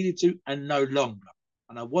as I needed to and no longer.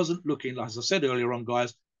 And I wasn't looking, as I said earlier on,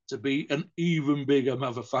 guys, to be an even bigger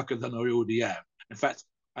motherfucker than I already am. In fact,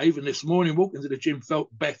 I even this morning walked into the gym, felt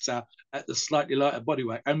better at the slightly lighter body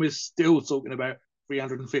weight. And we're still talking about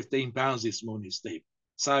 315 pounds this morning, Steve.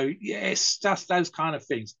 So, yes, just those kind of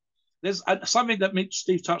things. There's something that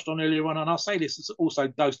Steve touched on earlier on, and I'll say this, is also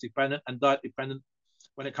dose dependent and diet dependent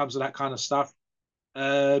when it comes to that kind of stuff.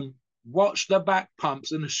 Watch the back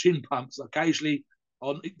pumps and the shin pumps occasionally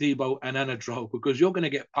on D-bol and Anadrol, because you're going to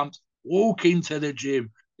get pumped walk into the gym.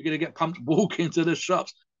 You're going to get pumped walk into the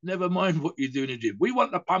shops. Never mind what you do in the gym. We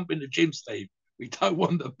want the pump in the gym, Steve. We don't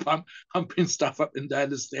want the pump humping stuff up and down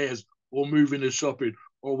the stairs or moving the shopping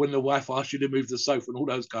or when the wife asks you to move the sofa and all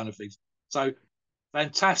those kind of things. So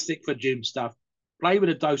fantastic for gym stuff. Play with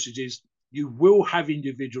the dosages. You will have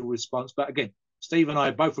individual response. But again, Steve and I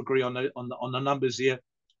both agree on the numbers here.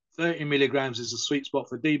 30 milligrams is a sweet spot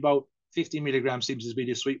for D-bol. 50 milligrams seems to be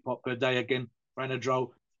the sweet spot per day again for Anadrol.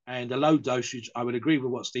 And the low dosage, I would agree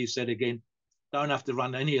with what Steve said again. Don't have to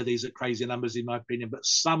run any of these at crazy numbers, in my opinion, but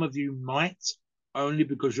some of you might, only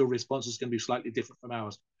because your response is going to be slightly different from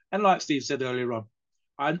ours. And like Steve said earlier on,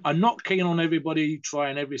 I'm not keen on everybody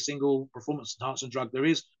trying every single performance enhancing drug there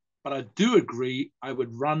is, but I do agree I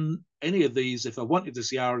would run any of these if I wanted to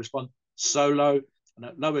see how I respond solo and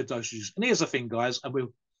at lower dosages. And here's the thing, guys, and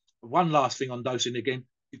one last thing on dosing again,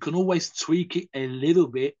 you can always tweak it a little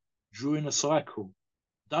bit during a cycle.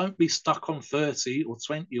 Don't be stuck on 30 or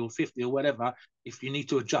 20 or 50 or whatever if you need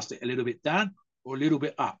to adjust it a little bit down or a little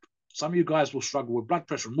bit up. Some of you guys will struggle with blood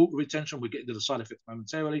pressure and water retention. We'll get into the side effects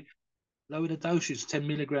momentarily. Lower the dosage, 10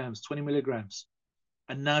 milligrams, 20 milligrams.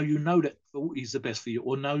 And now you know that 40 is the best for you,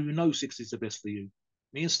 or now you know 60 is the best for you.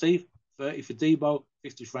 Me and Steve, 30 for D-bol,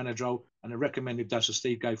 50 for Anadrol, and a recommended dose of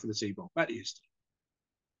Steve go for the T-bol. Back to you, Steve.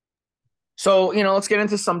 So, let's get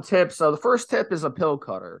into some tips. So the first tip is a pill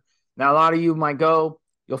cutter. Now, a lot of you might go,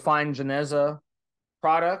 you'll find Geneza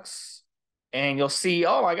products, and you'll see,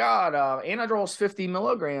 oh my God, Anadrol is 50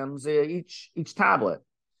 milligrams each tablet.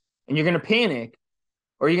 And you're going to panic.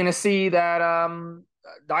 Or you're going to see that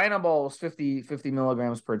Dianabol is 50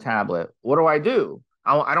 milligrams per tablet. What do?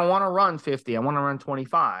 I don't want to run 50. I want to run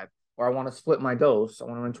 25. Or I want to split my dose. I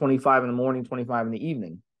want to run 25 in the morning, 25 in the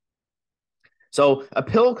evening. So a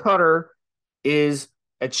pill cutter is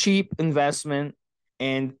a cheap investment,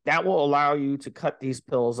 and that will allow you to cut these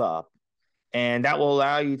pills up. And that will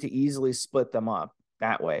allow you to easily split them up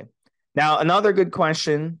that way. Now, another good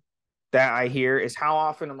question that I hear is, how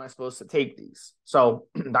often am I supposed to take these? So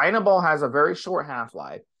Dianabol has a very short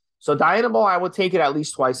half-life. So Dianabol, I would take it at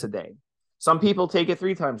least twice a day. Some people take it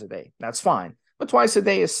 3 times a day. That's fine. But twice a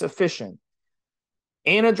day is sufficient.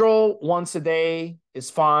 Anadrol once a day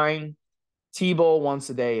is fine. T-bol once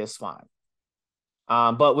a day is fine.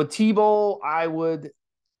 But with T-bol, I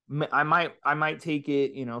might take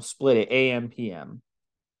it, split it AM, PM.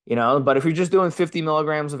 But if you're just doing 50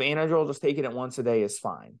 milligrams of Anadrol, just taking it once a day is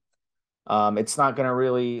fine. It's not going to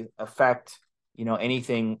really affect,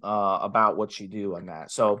 anything about what you do on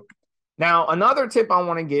that. So now another tip I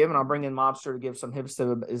want to give, and I'll bring in Mobster to give some tips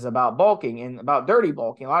to, is about bulking and about dirty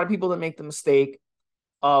bulking. A lot of people that make the mistake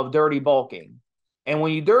of dirty bulking. And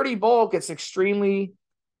when you dirty bulk, it's extremely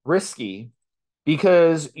risky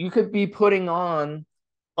because you could be putting on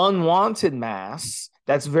unwanted mass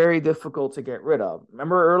that's very difficult to get rid of.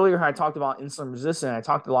 Remember earlier I talked about insulin resistance. I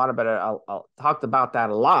talked a lot about it. I talked about that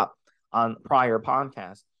a lot on prior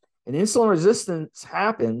podcasts. And insulin resistance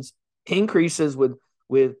increases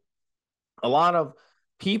with a lot of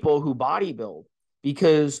people who bodybuild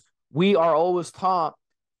because we are always taught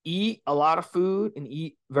eat a lot of food and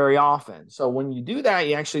eat very often. So when you do that,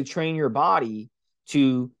 you actually train your body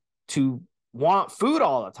to want food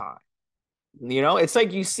all the time. It's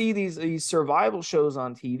like you see these survival shows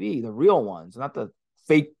on TV, the real ones, not the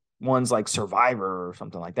fake ones like Survivor or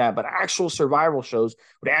something like that, but actual survival shows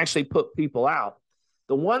would actually put people out.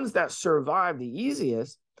 The ones that survive the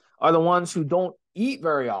easiest are the ones who don't eat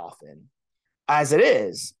very often, as it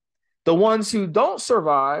is. The ones who don't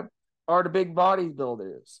survive are the big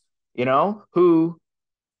bodybuilders, who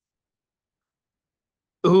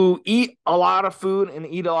eat a lot of food and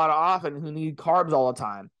eat a lot of often, who need carbs all the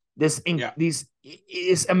time. This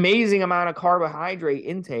amazing amount of carbohydrate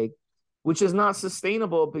intake, which is not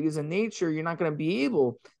sustainable because in nature, you're not going to be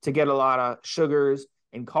able to get a lot of sugars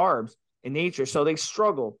and carbs in nature. So they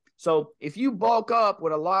struggle. So if you bulk up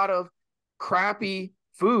with a lot of crappy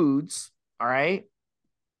foods, all right,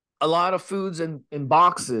 a lot of foods in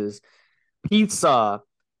boxes, pizza,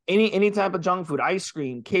 any type of junk food, ice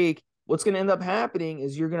cream, cake, what's going to end up happening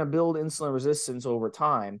is you're going to build insulin resistance over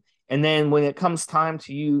time. And then when it comes time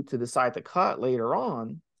to you to decide to cut later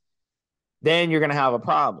on, then you're going to have a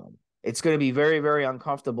problem. It's going to be very, very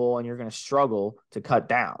uncomfortable and you're going to struggle to cut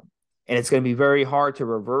down. And it's going to be very hard to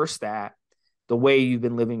reverse that the way you've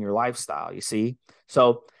been living your lifestyle, you see?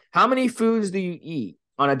 So how many foods do you eat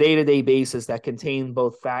on a day-to-day basis that contain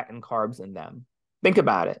both fat and carbs in them? Think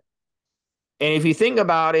about it. And if you think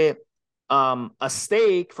about it, a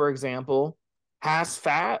steak, for example, has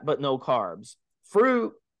fat but no carbs.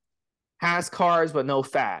 Fruit has carbs but no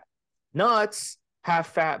fat. Nuts have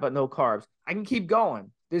fat but no carbs. I can keep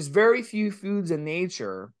going. There's very few foods in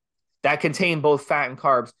nature that contain both fat and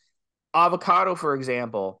carbs. Avocado, for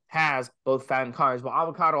example, has both fat and carbs, but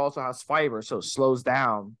avocado also has fiber, so it slows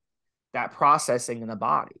down that processing in the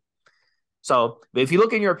body. So if you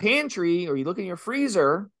look in your pantry or you look in your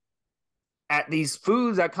freezer at these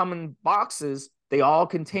foods that come in boxes, they all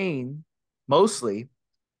contain mostly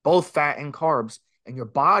both fat and carbs, and your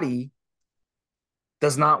body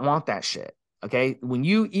does not want that shit. Okay. When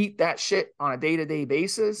you eat that shit on a day-to-day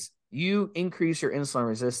basis, you increase your insulin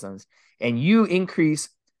resistance and you increase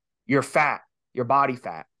your fat, your body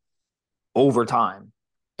fat over time.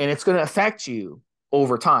 And it's going to affect you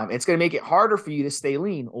over time. It's going to make it harder for you to stay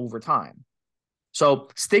lean over time. So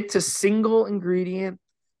stick to single ingredient,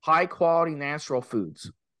 high quality natural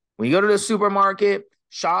foods. When you go to the supermarket,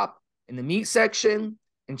 shop in the meat section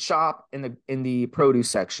and shop in the produce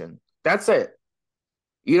section. That's it.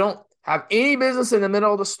 You don't have any business in the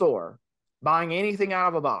middle of the store buying anything out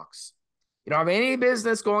of a box. You don't have any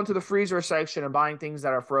business going to the freezer section and buying things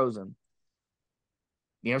that are frozen.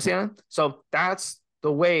 You know what I'm saying? So that's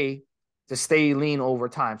the way to stay lean over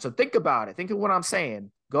time. So think about it. Think of what I'm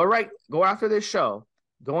saying. Go after this show.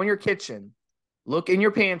 Go in your kitchen. Look in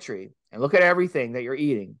your pantry and look at everything that you're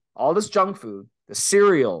eating. All this junk food, the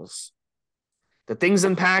cereals, the things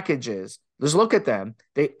in packages. Just look at them.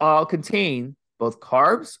 They all contain both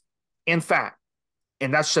carbs and fat.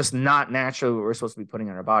 And that's just not naturally what we're supposed to be putting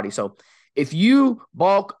in our body. So if you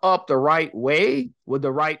bulk up the right way with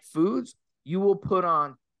the right foods, you will put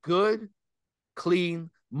on good, clean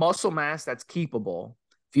muscle mass that's keepable.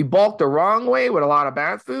 If you bulk the wrong way with a lot of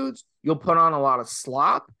bad foods, you'll put on a lot of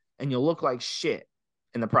slop and you'll look like shit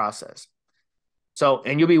in the process. So,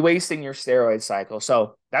 and you'll be wasting your steroid cycle.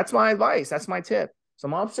 So that's my advice. That's my tip. So,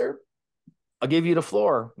 Mobster, I'll give you the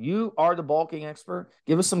floor. You are the bulking expert.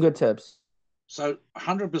 Give us some good tips. So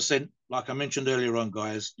 100%, like I mentioned earlier on,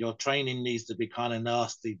 guys, your training needs to be kind of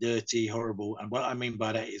nasty, dirty, horrible. And what I mean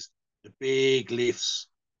by that is the big lifts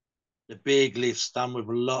done with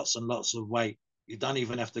lots and lots of weight. You don't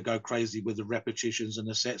even have to go crazy with the repetitions and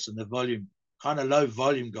the sets and the volume. Kind of low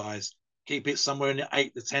volume, guys. Keep it somewhere in the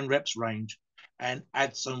 8 to 10 reps range and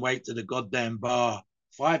add some weight to the goddamn bar.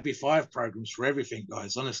 5v5 programs for everything,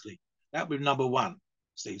 guys, honestly. That would be number one,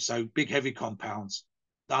 Steve. So big, heavy compounds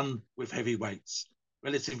done with heavy weights,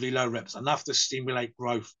 relatively low reps, enough to stimulate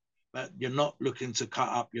growth but you're not looking to cut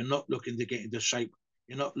up. You're not looking to get into shape.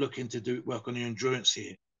 You're not looking to do work on your endurance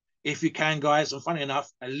here. If you can, guys, and funny enough,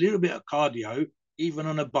 a little bit of cardio, even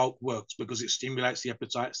on a bulk, works because it stimulates the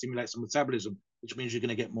appetite, stimulates the metabolism, which means you're going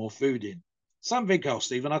to get more food in. Something else,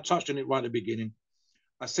 Stephen, I touched on it right at the beginning.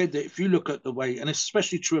 I said that if you look at the way, and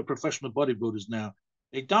especially true of professional bodybuilders now,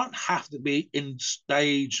 they don't have to be in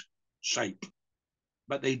stage shape,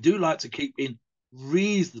 but they do like to keep in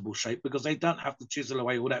reasonable shape because they don't have to chisel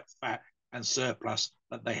away all that fat and surplus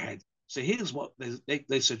that they had. So here's what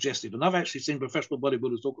they suggested, and I've actually seen professional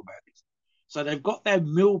bodybuilders talk about this. So they've got their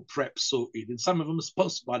meal prep sorted, and some of them are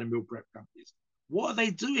sponsored by the meal prep companies. What are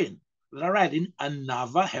they doing? They're adding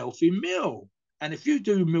another healthy meal. And if you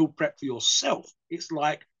do meal prep for yourself, it's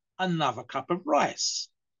like another cup of rice,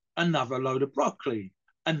 another load of broccoli,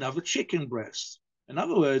 another chicken breast. In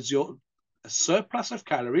other words, you're a surplus of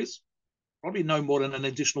calories, probably no more than an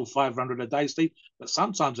additional 500 a day, Steve, but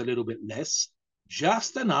sometimes a little bit less,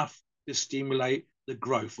 just enough to stimulate the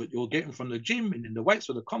growth that you're getting from the gym and in the weights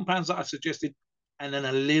or the compounds that I suggested, and then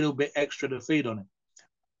a little bit extra to feed on it.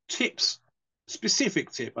 Tips,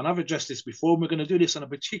 specific tip, and I've addressed this before, and we're going to do this on a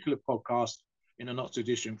particular podcast in a not too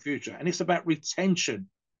distant future, and it's about retention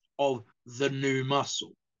of the new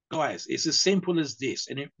muscle. Guys, it's as simple as this,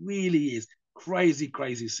 and it really is crazy,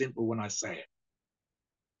 crazy simple when I say it.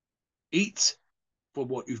 Eat for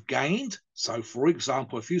what you've gained. So, for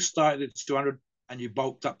example, if you started at 200 and you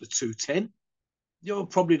bulked up to 210, you're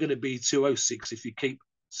probably going to be 206 if you keep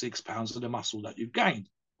 6 pounds of the muscle that you've gained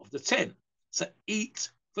of the 10. So eat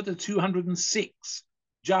for the 206.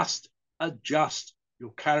 Just adjust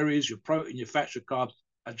your calories, your protein, your fats, your carbs,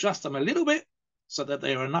 adjust them a little bit so that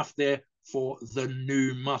they are enough there for the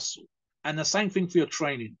new muscle. And the same thing for your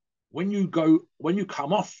training. When you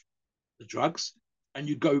come off the drugs and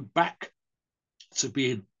you go back to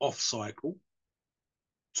being off cycle,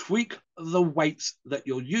 tweak the weights that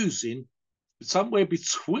you're using somewhere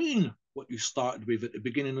between what you started with at the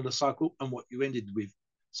beginning of the cycle and what you ended with.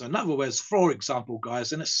 So in other words, for example,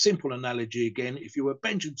 guys, in a simple analogy again, if you were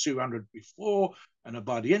benching 200 before and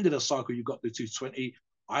by the end of the cycle you got to 220,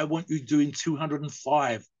 I want you doing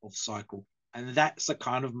 205 of cycle. And that's the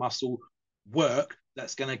kind of muscle work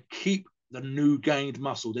that's going to keep the new gained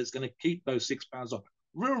muscle, that's going to keep those 6 pounds off.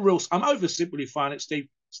 Real, I'm oversimplifying it, Steve.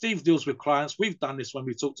 Steve deals with clients. We've done this when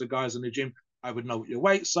we talk to guys in the gym. I would know what your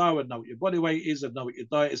weights are, I would know what your body weight is, I'd know what your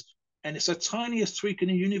diet is. And it's the tiniest tweak in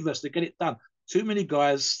the universe to get it done. Too many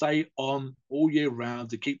guys stay on all year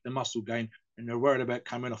round to keep the muscle gain, and they're worried about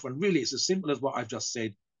coming off. And really, it's as simple as what I've just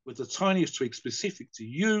said, with the tiniest tweak specific to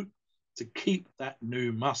you to keep that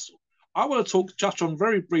new muscle. I want to touch on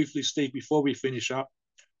very briefly, Steve, before we finish up,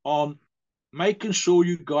 on making sure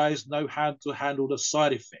you guys know how to handle the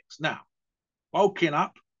side effects. Now, bulking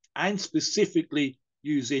up and specifically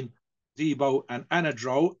using D-Bolt and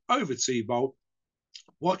Anadrol over T-Bolt,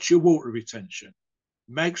 watch your water retention.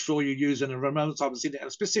 Make sure you're using, and remember, I'm seeing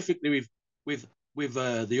it specifically with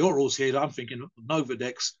the orals here. I'm thinking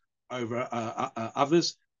Novadex over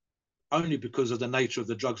others, only because of the nature of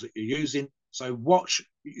the drugs that you're using. So watch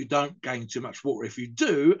you don't gain too much water. If you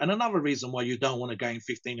do, and another reason why you don't want to gain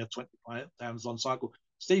 15 or 20 pounds on cycle,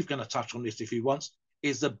 Steve's going to touch on this if he wants,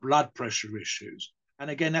 is the blood pressure issues. And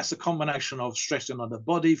again, that's a combination of stressing on the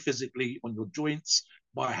body, physically on your joints,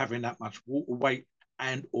 by having that much water weight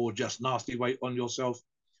and or just nasty weight on yourself.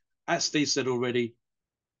 As Steve said already,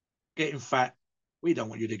 getting fat, we don't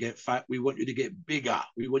want you to get fat. We want you to get bigger.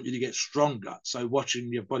 We want you to get stronger. So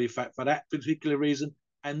watching your body fat for that particular reason,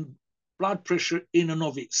 and blood pressure in and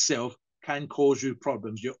of itself can cause you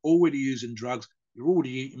problems. You're already using drugs. You're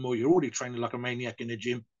already eating more. You're already training like a maniac in the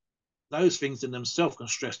gym. Those things in themselves can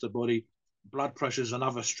stress the body. Blood pressure is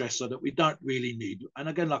another stressor that we don't really need. And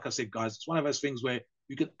again, like I said, guys, it's one of those things where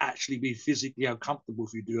you can actually be physically uncomfortable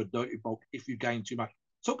if you do a dirty bulk, if you gain too much.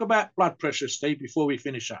 Talk about blood pressure, Steve, before we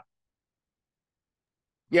finish up.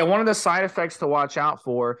 Yeah, one of the side effects to watch out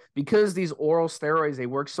for, because these oral steroids, they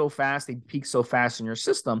work so fast, they peak so fast in your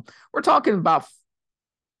system. We're talking about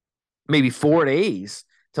maybe 4 days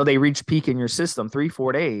till they reach peak in your system,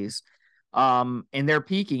 3-4 days. And they're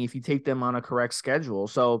peaking if you take them on a correct schedule.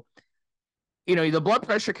 So, you know, the blood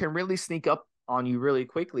pressure can really sneak up on you really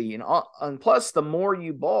quickly. And plus, the more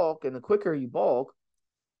you bulk and the quicker you bulk,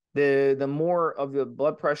 the more of the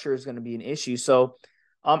blood pressure is going to be an issue. So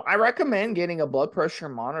I recommend getting a blood pressure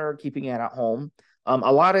monitor, keeping it at home. A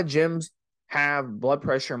lot of gyms have blood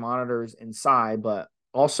pressure monitors inside, but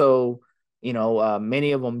also, you know,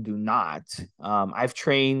 many of them do not. I've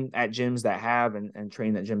trained at gyms that have and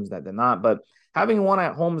trained at gyms that do not, but having one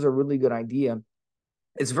at home is a really good idea.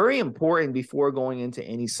 It's very important before going into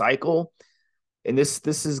any cycle and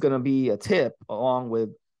this is going to be a tip along with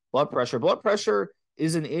blood pressure. Blood pressure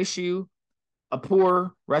is an issue. A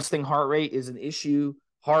poor resting heart rate is an issue.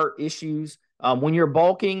 Heart issues. When you're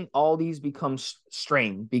bulking, all these become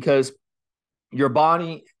strained because your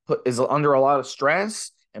body is under a lot of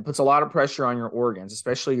stress and puts a lot of pressure on your organs,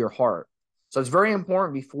 especially your heart. So it's very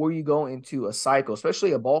important before you go into a cycle,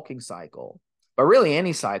 especially a bulking cycle, but really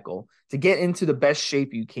any cycle, to get into the best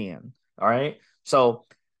shape you can. All right. So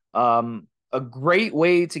a great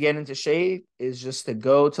way to get into shape is just to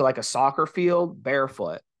go to like a soccer field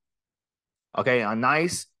barefoot. Okay. A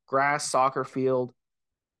nice grass soccer field,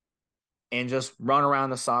 and just run around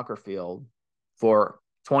the soccer field for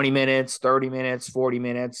 20 minutes, 30 minutes, 40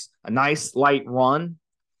 minutes, a nice light run.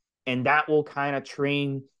 And that will kind of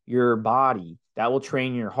train your body. That will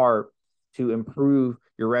train your heart to improve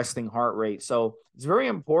your resting heart rate. So it's very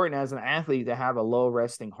important as an athlete to have a low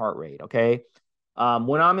resting heart rate. Okay.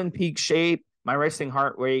 When I'm in peak shape, my resting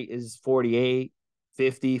heart rate is 48,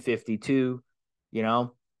 50, 52, you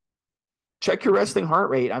know, check your resting heart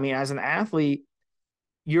rate. I mean, as an athlete,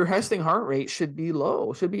 your resting heart rate should be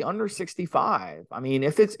low, should be under 65. I mean,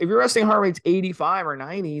 if your resting heart rate's 85 or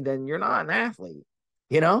 90, then you're not an athlete.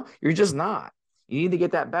 You're just not. You need to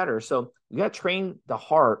get that better. So you got to train the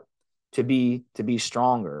heart to be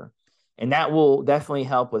stronger. And that will definitely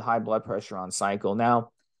help with high blood pressure on cycle.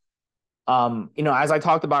 Now, as I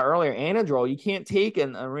talked about earlier, anadrol, you can't take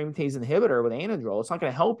an aromatase inhibitor with anadrol. It's not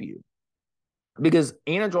going to help you because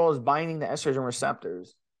anadrol is binding the estrogen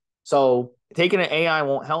receptors. So taking an AI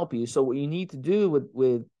won't help you. So what you need to do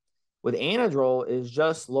with anadrol is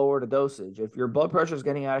just lower the dosage. If your blood pressure is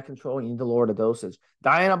getting out of control, you need to lower the dosage.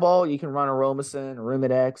 Dianabol, you can run Aromacin,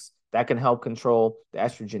 Arimidex. That can help control the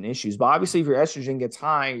estrogen issues. But obviously, if your estrogen gets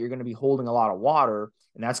high, you're going to be holding a lot of water,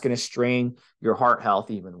 and that's going to strain your heart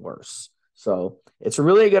health even worse. So it's a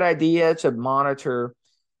really good idea to monitor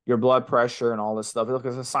your blood pressure and all this stuff. Look,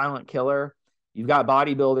 it's a silent killer. You've got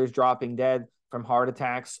bodybuilders dropping dead from heart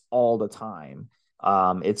attacks all the time.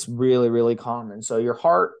 It's really, really common. So your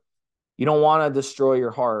heart, you don't want to destroy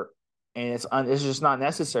your heart, and it's just not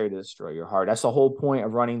necessary to destroy your heart. That's the whole point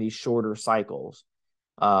of running these shorter cycles.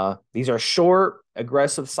 These are short,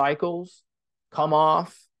 aggressive cycles. Come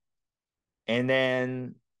off, and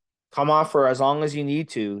then come off for as long as you need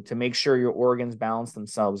to make sure your organs balance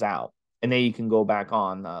themselves out, and then you can go back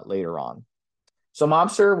on later on. So,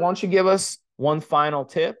 Mobster, why don't you give us one final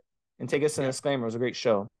tip and take us to a disclaimer? It was a great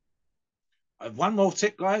show. I have one more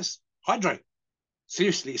tip, guys. Hydrate.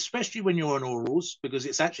 Seriously, especially when you're on orals, because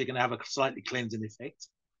it's actually going to have a slightly cleansing effect.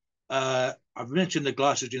 I've mentioned the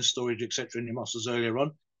glycogen storage, etc., in your muscles earlier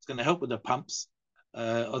on. It's going to help with the pumps,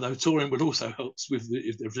 although taurine will also help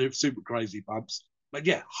if they're super crazy pumps. But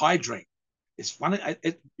yeah, hydrate. It's funny.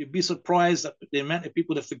 You'd be surprised at the amount of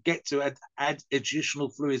people that forget to add additional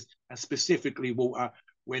fluids, and specifically water,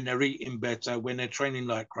 when they're eating better, when they're training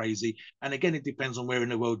like crazy. And again, it depends on where in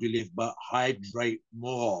the world you live, but hydrate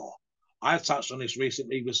more. I've touched on this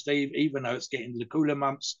recently with Steve, even though it's getting to the cooler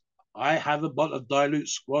months. I have a bottle of dilute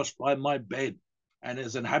squash by my bed. And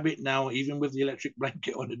as a habit now, even with the electric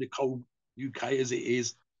blanket on in the cold UK as it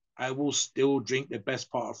is, I will still drink the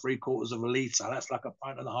best part of 3/4 of a litre. That's like a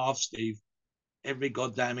pint and a half, Steve. Every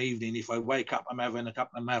goddamn evening. If I wake up, I'm having a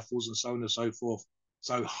couple of mouthfuls and so on and so forth.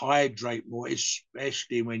 So hydrate more,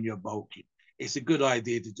 especially when you're bulking. It's a good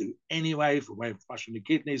idea to do anyway for way of flushing the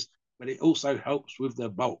kidneys, but it also helps with the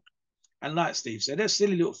bulk. And like Steve said, there's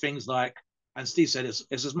silly little things like, and Steve said it's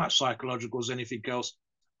as much psychological as anything else.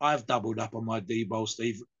 I've doubled up on my D-bol,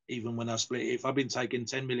 Steve, even when I split it. If I've been taking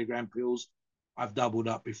 10 milligram pills, I've doubled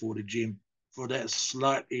up before the gym for that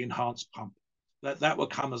slightly enhanced pump. That will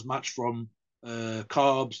come as much from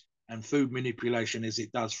carbs and food manipulation as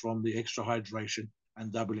it does from the extra hydration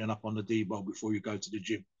and doubling up on the D-bol before you go to the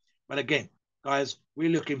gym. But again, guys, we're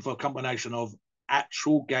looking for a combination of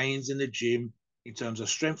actual gains in the gym in terms of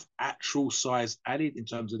strength, actual size added in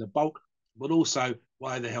terms of the bulk, but also,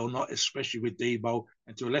 why the hell not, especially with D-bol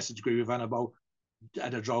and to a lesser degree with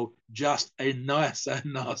anadrol, just a nicer,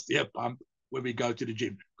 nastier pump when we go to the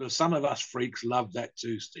gym. Because some of us freaks love that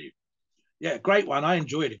too, Steve. Yeah, great one. I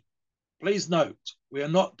enjoyed it. Please note, we are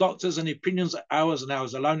not doctors, and opinions are ours and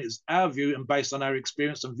ours alone. It's our view and based on our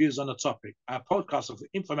experience and views on the topic. Our podcasts are for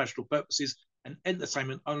informational purposes and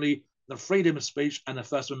entertainment only. The freedom of speech and the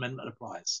First Amendment applies.